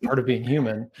that's just part of being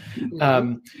human.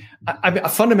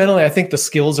 Fundamentally, I think the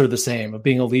skills are the same of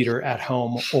being a leader at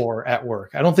home or at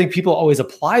work. I don't think people always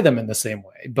apply them in the same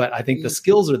way, but I think the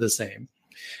skills are the same.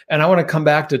 And I want to come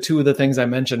back to two of the things I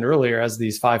mentioned earlier as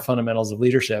these 5 fundamentals of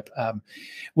leadership,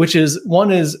 which is,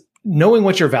 one is knowing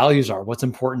what your values are, what's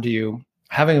important to you.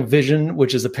 Having a vision,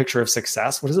 which is a picture of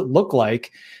success. What does it look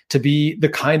like to be the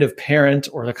kind of parent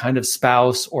or the kind of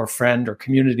spouse or friend or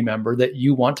community member that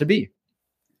you want to be?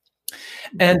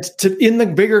 And in the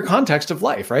bigger context of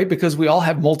life, right? Because we all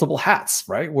have multiple hats,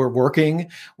 right? We're working,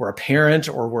 we're a parent,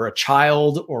 or we're a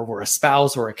child, or we're a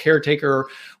spouse, or a caretaker,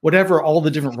 whatever, all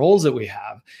the different roles that we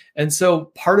have. And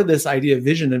so part of this idea of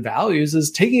vision and values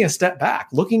is taking a step back,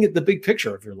 looking at the big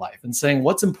picture of your life and saying,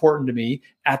 what's important to me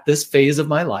at this phase of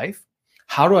my life?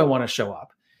 How do I want to show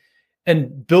up?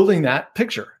 And building that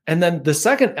picture. And then the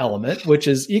second element, which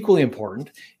is equally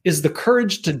important, is the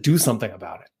courage to do something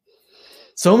about it.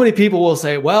 So many people will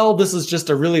say, well, this is just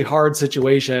a really hard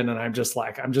situation. And I'm just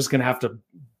going to have to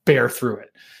bear through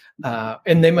it.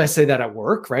 And they might say that at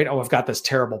work, right? Oh, I've got this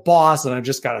terrible boss and I've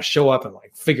just got to show up and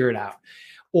figure it out.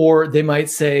 Or they might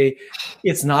say,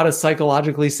 it's not a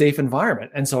psychologically safe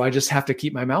environment. And so I just have to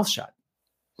keep my mouth shut.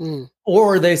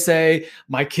 Or they say,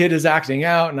 my kid is acting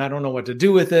out and I don't know what to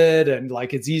do with it. And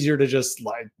it's easier to just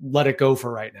let it go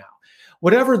for right now.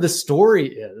 Whatever the story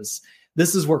is,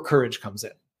 this is where courage comes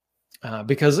in.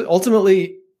 Because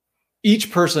ultimately, each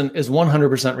person is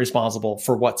 100% responsible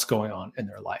for what's going on in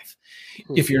their life.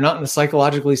 If you're not in a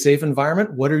psychologically safe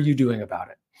environment, what are you doing about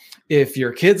it? If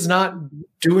your kid's not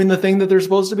doing the thing that they're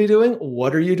supposed to be doing,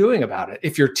 what are you doing about it?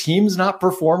 If your team's not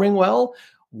performing well,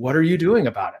 what are you doing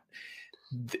about it?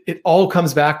 It all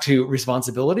comes back to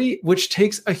responsibility, which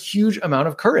takes a huge amount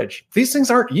of courage. These things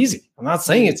aren't easy. I'm not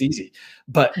saying it's easy,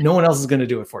 but no one else is going to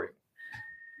do it for you.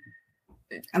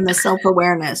 And the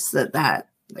self-awareness that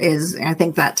is, I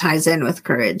think that ties in with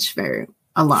courage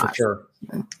a lot. For sure.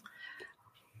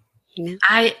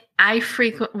 I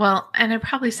frequent, and I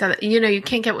probably said that, you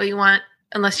can't get what you want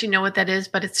unless you know what that is,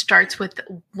 but it starts with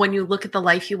when you look at the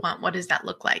life you want, what does that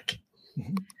look like?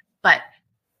 Mm-hmm. But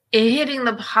hitting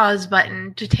the pause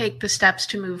button to take the steps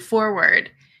to move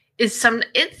forward it's a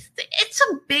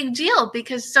big deal,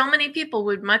 because so many people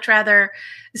would much rather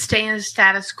stay in the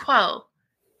status quo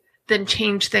than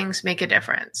change things, make a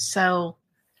difference. So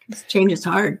change is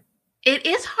hard. It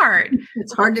is hard.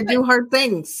 It's hard to do hard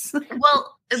things.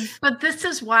 Well, but this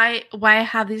is why I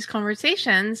have these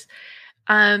conversations.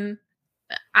 And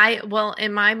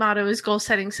my motto is goal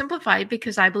setting simplified,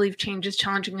 because I believe change is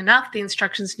challenging enough. The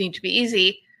instructions need to be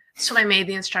easy. So I made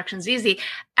the instructions easy.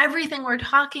 Everything we're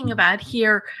talking about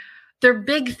here, they're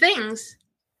big things.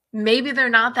 Maybe they're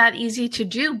not that easy to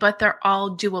do, but they're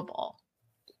all doable.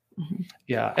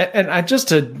 Yeah. And I just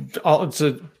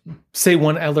to say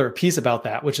one other piece about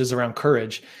that, which is around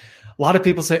courage. A lot of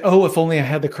people say, oh, if only I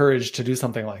had the courage to do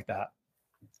something like that.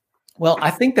 Well,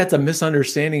 I think that's a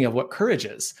misunderstanding of what courage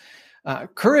is.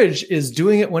 Courage is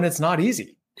doing it when it's not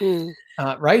easy.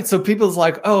 Right? So people's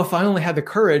like, oh, if I only had the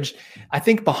courage. I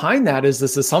think behind that is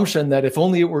this assumption that if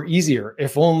only it were easier,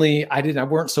 if only I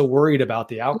weren't so worried about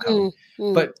the outcome.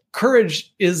 But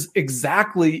courage is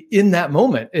exactly in that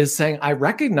moment is saying, I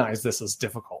recognize this is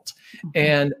difficult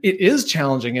and it is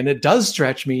challenging and it does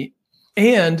stretch me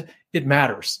and it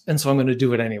matters. And so I'm going to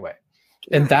do it anyway.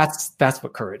 And that's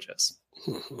what courage is.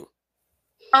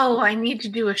 Oh, I need to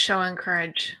do a show on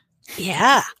courage.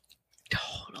 Yeah.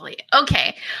 Totally.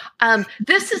 Okay.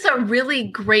 This is a really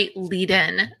great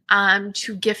lead-in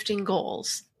to gifting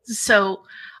goals. So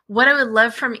what I would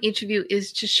love from each of you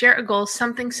is to share a goal,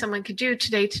 something someone could do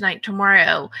today, tonight,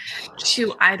 tomorrow,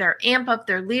 to either amp up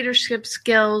their leadership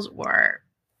skills or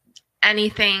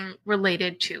anything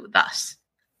related to thus.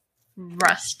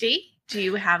 Rusty, do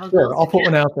you have a goal? Sure, I'll put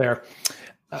one out there.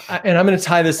 And I'm going to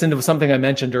tie this into something I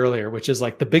mentioned earlier, which is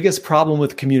like the biggest problem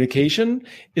with communication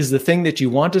is the thing that you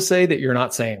want to say that you're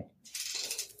not saying.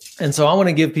 And so I want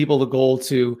to give people the goal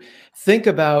to think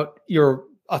about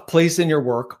a place in your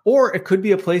work, or it could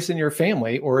be a place in your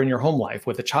family or in your home life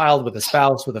with a child, with a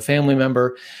spouse, with a family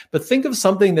member. But think of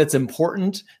something that's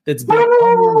important, that's been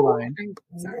on your mind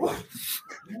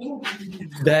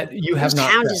that you have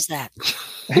not. What sound is that?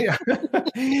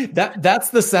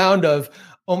 That's the sound of,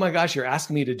 oh my gosh, you're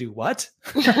asking me to do what?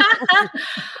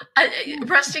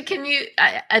 Rusty, can you,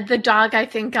 the dog, I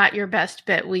think, got your best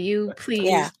bit. Will you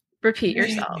please repeat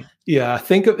yourself? Yeah.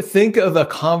 Think of a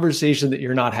conversation that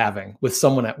you're not having with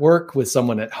someone at work, with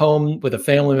someone at home, with a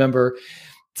family member,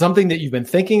 something that you've been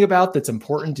thinking about that's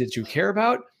important, that you care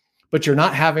about, but you're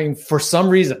not having for some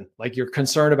reason. Like you're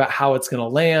concerned about how it's going to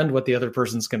land, what the other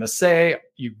person's going to say.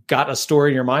 You got a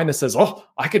story in your mind that says, oh,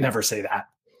 I could never say that.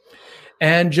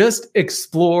 And just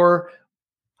explore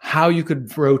how you could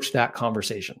broach that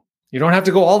conversation. You don't have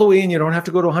to go all the way in. You don't have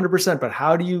to go to 100%, but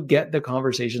how do you get the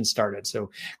conversation started?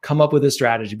 So come up with a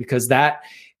strategy, because that's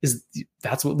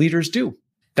what leaders do.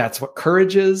 That's what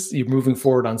courage is. You're moving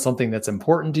forward on something that's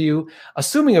important to you,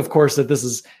 assuming, of course, that this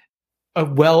is a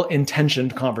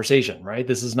well-intentioned conversation, right?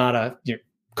 This is not you're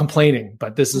complaining,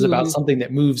 but this is about something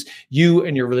that moves you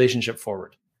and your relationship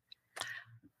forward.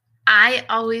 I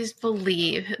always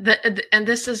believe that, and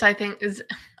this is, I think it's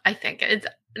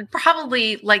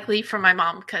probably likely from my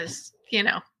mom, because,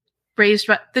 raised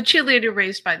by the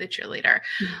cheerleader.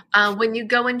 When you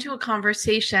go into a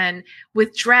conversation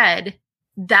with dread,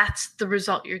 that's the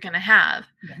result you're going to have.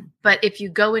 Yeah. But if you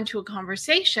go into a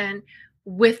conversation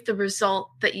with the result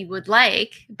that you would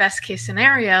like, best case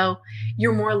scenario,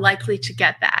 you're more likely to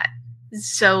get that.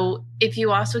 So if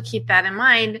you also keep that in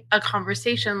mind, a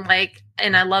conversation like,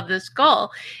 and I love this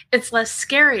goal, it's less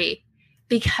scary,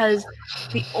 because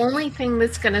the only thing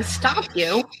that's going to stop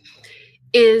you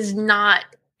is not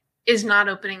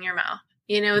opening your mouth.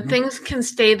 Things can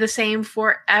stay the same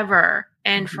forever.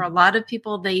 And for a lot of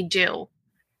people, they do.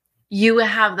 You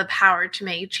have the power to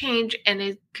make change, and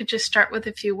it could just start with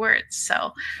a few words.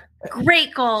 So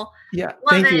great goal. Yeah.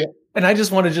 Thank you. And I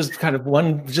just want to just kind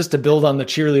of just to build on the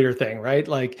cheerleader thing, right?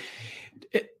 Like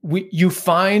you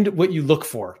find what you look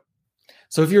for.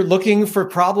 So if you're looking for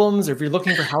problems, or if you're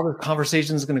looking for how the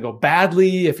conversation is going to go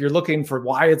badly, if you're looking for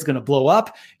why it's going to blow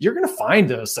up, you're going to find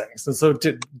those things. And so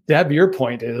to Deb, your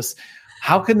point is,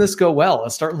 how can this go well?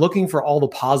 And start looking for all the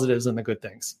positives and the good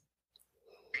things.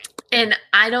 And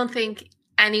I don't think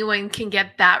anyone can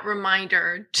get that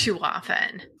reminder too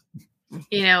often.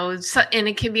 And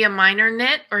it can be a minor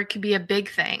nit, or it could be a big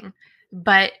thing,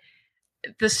 but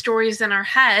the stories in our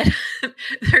head,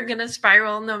 they're going to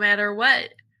spiral no matter what.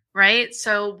 Right?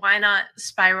 So why not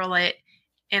spiral it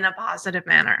in a positive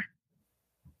manner?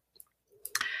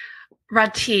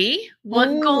 Rahti,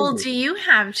 what goal do you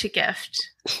have to gift?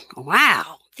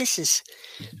 Wow. This is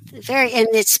and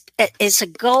it's a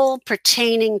goal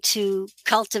pertaining to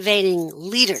cultivating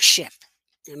leadership.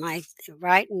 Am I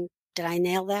right? And did I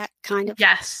nail that kind of?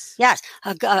 Yes. Yes.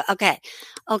 Okay.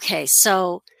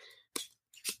 So,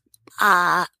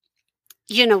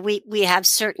 we have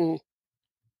certain,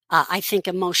 I think,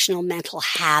 emotional mental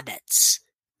habits.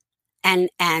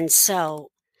 And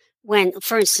so when,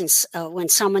 for instance, when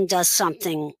someone does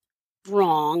something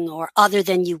wrong or other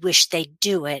than you wish they'd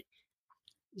do it,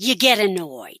 you get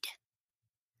annoyed.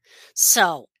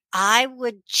 So I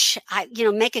would,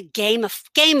 make a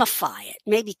gamify it.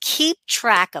 Maybe keep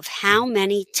track of how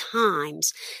many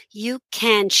times you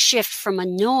can shift from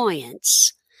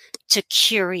annoyance to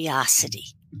curiosity.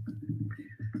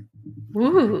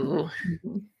 Ooh.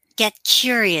 Get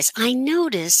curious. I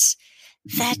notice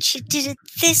that you did it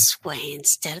this way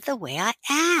instead of the way I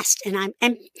asked. And I'm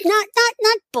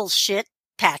not bullshit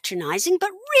patronizing,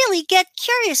 but really get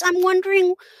curious. I'm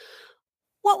wondering,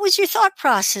 what was your thought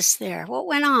process there? What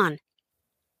went on?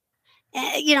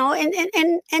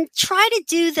 And try to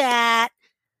do that.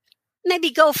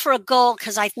 Maybe go for a goal,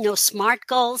 because I know SMART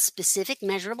goals: specific,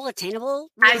 measurable, attainable.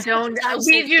 I don't.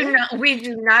 We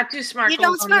do not do SMART goals. You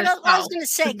don't SMART. I was going to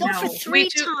say go for three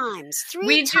times.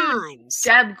 We do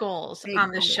Deb goals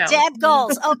on the show. Deb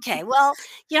goals. Okay. Well,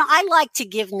 I like to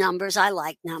give numbers. I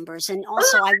like numbers, and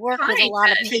also I work with a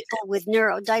lot of people with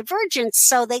neurodivergence,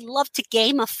 so they love to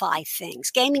gamify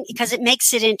things. Gaming, because it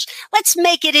makes it let's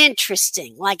make it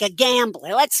interesting, like a gambler.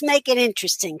 Let's make it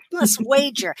interesting. Let's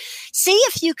wager. See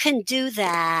if you can do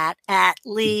that at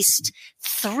least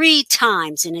 3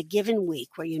 times in a given week,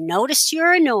 where you notice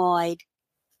you're annoyed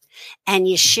and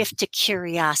you shift to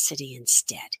curiosity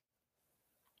instead.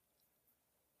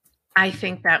 I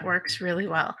think that works really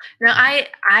well. Now,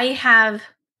 I have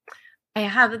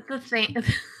the thing.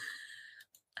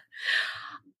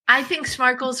 I think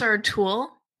SMART goals are a tool,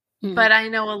 but I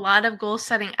know a lot of goal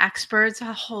setting experts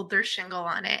hold their shingle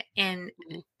on it, and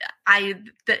I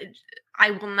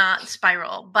will not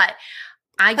spiral. But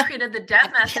I created the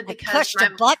DEB method because I pushed a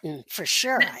button for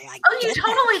sure. You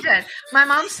totally did. My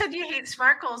mom said you hate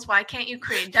SMART goals. Why can't you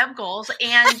create DEB goals?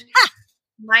 And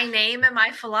my name and my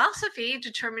philosophy: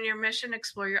 determine your mission,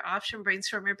 explore your option,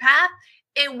 brainstorm your path.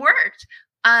 It worked.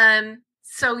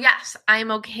 So yes,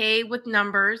 I'm okay with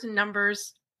numbers, and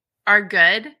numbers are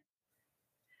good.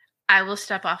 I will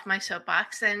step off my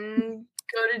soapbox and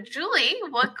go to Julie.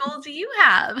 What goal do you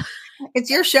have? It's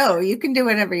your show. You can do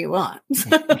whatever you want.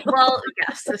 Well,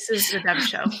 yes, this is the DEB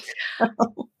show.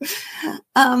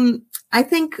 I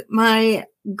think my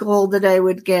goal that I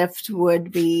would gift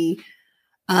would be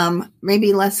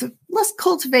maybe less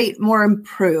cultivate, more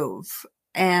improve,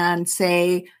 and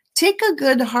say, take a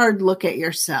good hard look at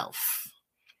yourself.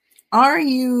 Are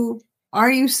you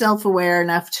self-aware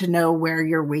enough to know where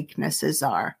your weaknesses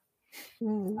are?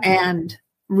 And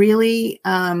really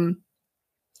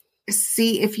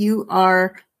see if you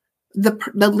are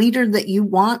the leader that you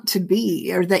want to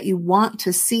be or that you want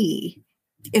to see.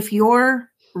 If your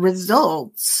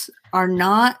results are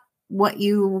not what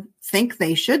you think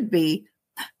they should be,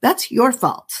 that's your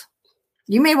fault.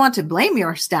 You may want to blame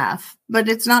your staff, but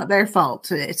it's not their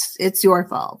fault. It's your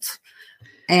fault.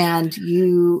 And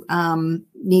you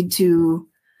need to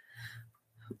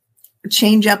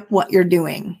change up what you're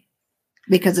doing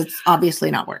because it's obviously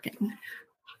not working.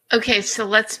 Okay, so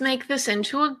let's make this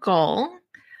into a goal.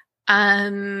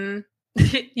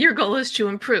 Your goal is to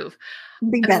improve.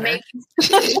 Be better.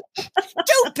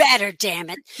 Do better, damn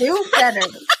it. Do better.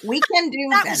 We can do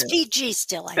that better. That was PG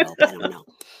still, I hope. I don't know.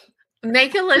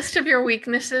 Make a list of your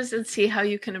weaknesses and see how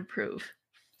you can improve.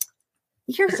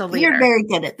 You're very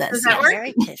good at this. Does that work?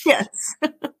 Very pithy. Yes.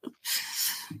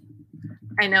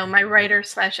 I know my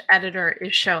writer/editor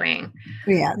is showing.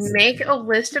 Yes. Make a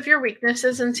list of your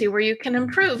weaknesses and see where you can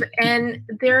improve. And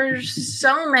there's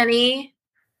so many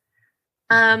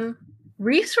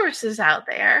resources out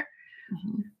there.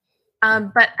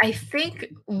 But I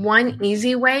think one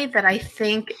easy way that I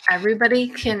think everybody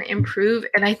can improve,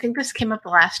 and I think this came up the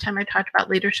last time I talked about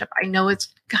leadership, I know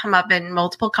it's come up in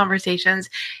multiple conversations,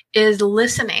 is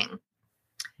listening.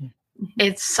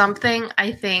 It's something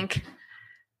I think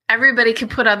everybody can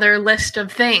put on their list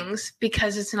of things,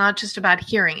 because it's not just about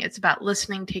hearing, it's about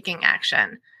listening, taking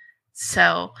action.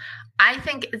 So I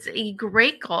think it's a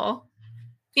great goal,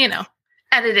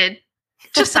 edited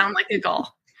to sound like a goal.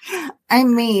 I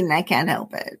mean, I can't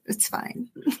help it. It's fine.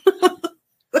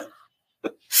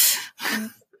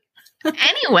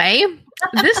 Anyway,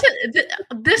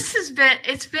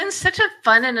 it's been such a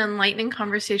fun and enlightening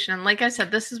conversation. And like I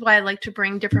said, this is why I like to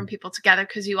bring different people together,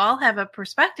 because you all have a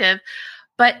perspective,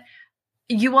 but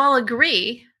you all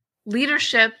agree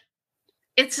leadership,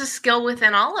 it's a skill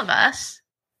within all of us.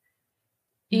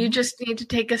 You just need to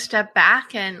take a step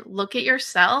back and look at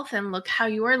yourself and look how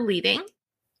you are leading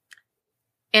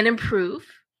and improve,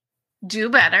 do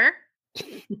better.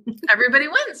 Everybody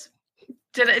wins.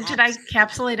 Did I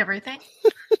encapsulate everything?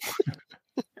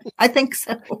 I think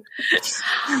so.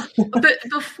 But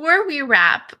before we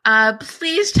wrap,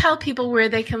 please tell people where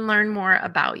they can learn more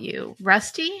about you.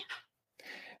 Rahti?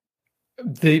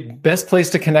 The best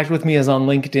place to connect with me is on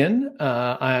LinkedIn.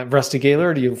 I'm Rahti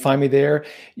Galliard. You can find me there.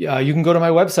 You can go to my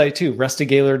website too,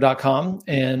 rahtigalliard.com.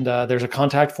 And there's a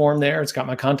contact form there. It's got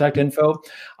my contact info.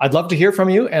 I'd love to hear from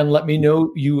you and let me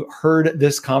know you heard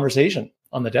this conversation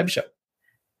on the DEB Show.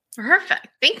 Perfect.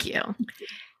 Thank you.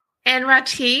 And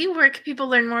Rahti, where can people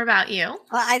learn more about you?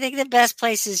 Well, I think the best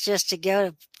place is just to go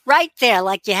to right there,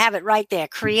 like you have it right there,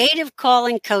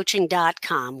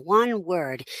 creativecallingcoaching.com. One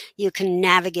word. You can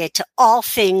navigate to all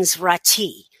things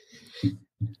Rahti.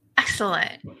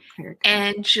 Excellent.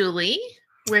 And Julie,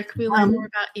 where can we learn more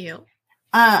about you?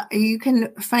 You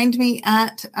can find me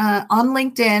at on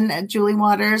LinkedIn at Julie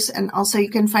Waters, and also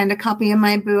you can find a copy of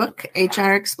my book,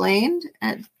 HR Explained.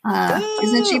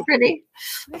 Isn't she pretty?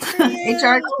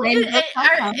 HR Explained.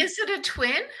 Is it a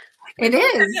twin? It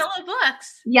is. Yellow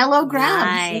books. Yellow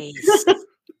grabs.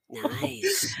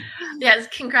 Nice. Yes,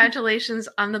 congratulations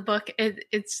on the book.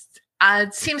 It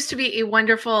seems to be a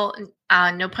wonderful,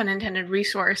 no pun intended,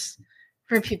 resource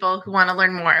for people who want to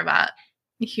learn more about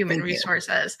human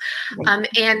resources.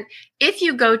 And if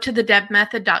you go to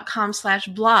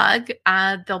thedebmethod.com/blog,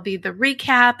 there'll be the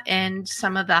recap and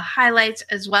some of the highlights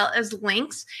as well as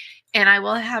links. And I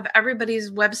will have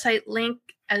everybody's website link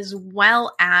as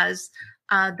well as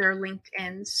their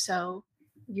LinkedIn. So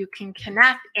you can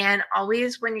connect. And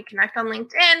always when you connect on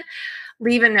LinkedIn,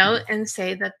 leave a note and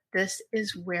say that this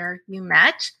is where you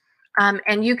met.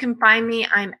 And you can find me.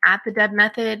 I'm at the Deb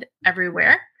Method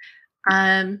everywhere.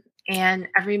 And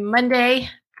every Monday,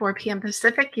 4 p.m.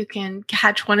 Pacific, you can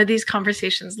catch one of these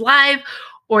conversations live,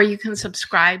 or you can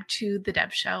subscribe to The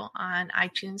Deb Show on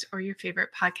iTunes or your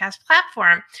favorite podcast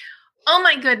platform. Oh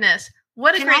my goodness.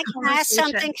 What a great conversation. Can I ask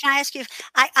something? Can I ask you?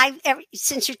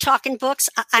 Since you're talking books,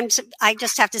 I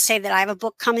just have to say that I have a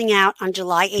book coming out on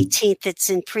July 18th. It's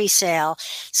in pre-sale.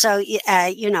 So,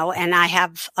 and I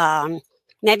have,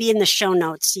 maybe in the show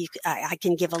notes, I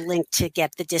can give a link to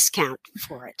get the discount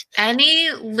for it. Any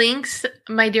links,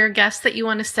 my dear guests, that you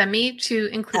want to send me to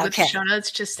include with the show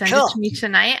notes, just send it to me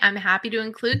tonight. I'm happy to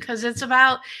include because it's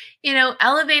about,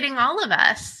 elevating all of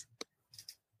us.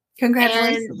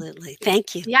 Congratulations. Absolutely.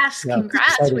 Thank you. Yes,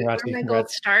 congrats. We're my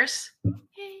gold stars.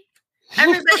 Yay.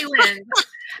 Everybody wins.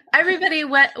 Everybody,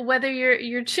 whether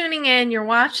you're tuning in, you're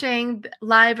watching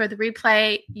live or the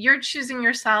replay, you're choosing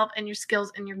yourself and your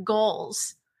skills and your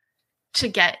goals to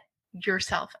get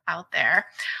yourself out there.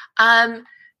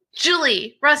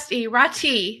 Julie, Rusty,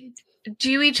 Rahti,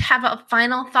 do you each have a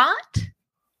final thought?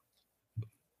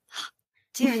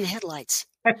 Deer in the headlights.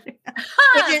 I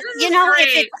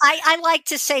like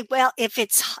to say, well, if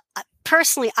it's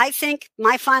personally, I think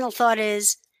my final thought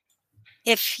is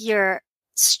if you're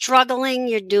struggling,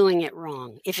 you're doing it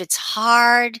wrong. If it's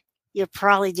hard, you're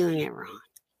probably doing it wrong.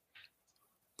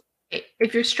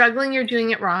 If you're struggling, you're doing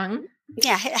it wrong.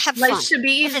 Yeah, have fun. Life should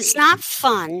be easy. If it's not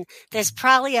fun, there's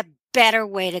probably a better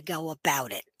way to go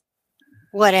about it,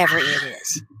 whatever it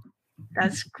is.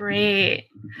 That's great.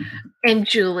 And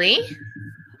Julie?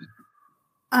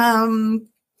 Come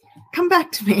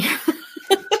back to me.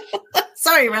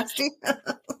 Sorry, Rusty.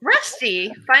 Rusty,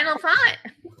 final thought.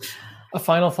 A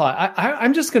final thought.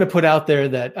 I'm just going to put out there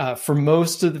that for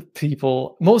most of the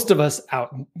people, most of us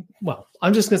I'm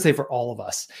just going to say for all of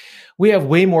us, we have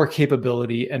way more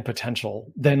capability and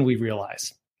potential than we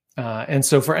realize. And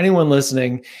so for anyone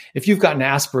listening, if you've got an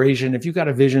aspiration, if you've got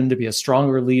a vision to be a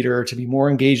stronger leader, to be more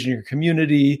engaged in your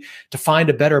community, to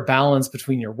find a better balance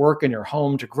between your work and your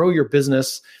home, to grow your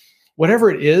business,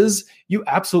 whatever it is, you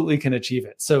absolutely can achieve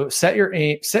it. So set your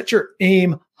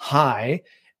aim high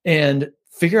and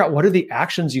figure out what are the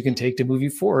actions you can take to move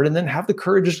you forward, and then have the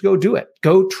courage to go do it.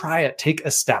 Go try it. Take a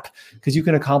step, because you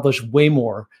can accomplish way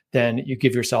more than you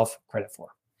give yourself credit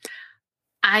for.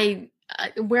 I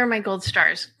wear my gold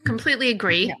stars. Completely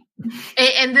agree. Yeah.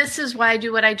 And this is why I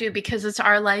do what I do, because it's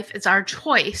our life. It's our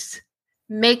choice.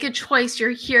 Make a choice.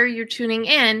 You're here. You're tuning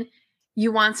in.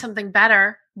 You want something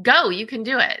better. Go. You can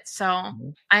do it. So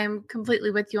I am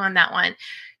completely with you on that one.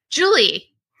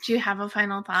 Julie, do you have a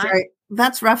final thought? Sorry.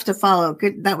 That's rough to follow.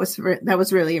 Good. That was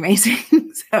really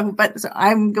amazing. So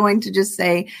I'm going to just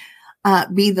say,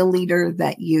 be the leader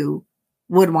that you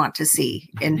would want to see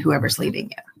in whoever's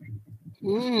leading you.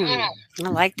 I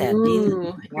like that.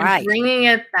 Right. Bringing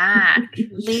it back.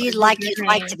 Lead like you'd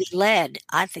like to be led.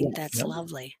 I think that's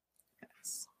lovely.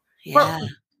 Yeah. Well,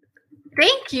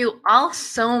 thank you all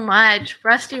so much,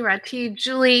 Rusty, Rahti,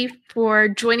 Julie, for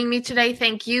joining me today.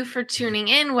 Thank you for tuning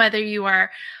in, whether you are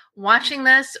watching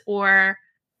this or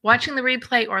watching the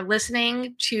replay or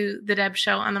listening to the Deb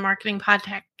Show on the Marketing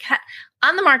Podcast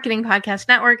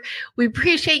Network. We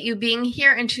appreciate you being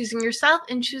here and choosing yourself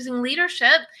and choosing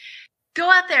leadership. Go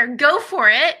out there, go for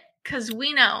it, because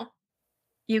we know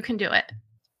you can do it.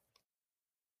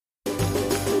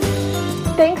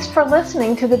 Thanks for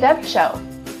listening to the Deb Show.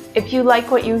 If you like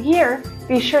what you hear,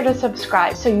 be sure to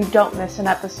subscribe so you don't miss an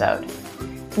episode.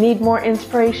 Need more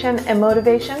inspiration and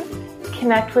motivation?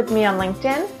 Connect with me on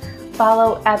LinkedIn,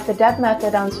 follow at The Deb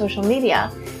Method on social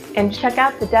media, and check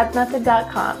out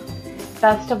thedebmethod.com.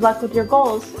 Best of luck with your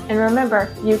goals, and remember,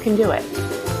 you can do it.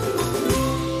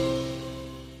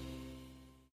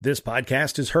 This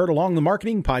podcast is heard along the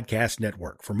Marketing Podcast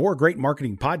Network. For more great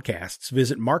marketing podcasts,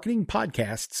 visit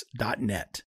marketingpodcasts.net.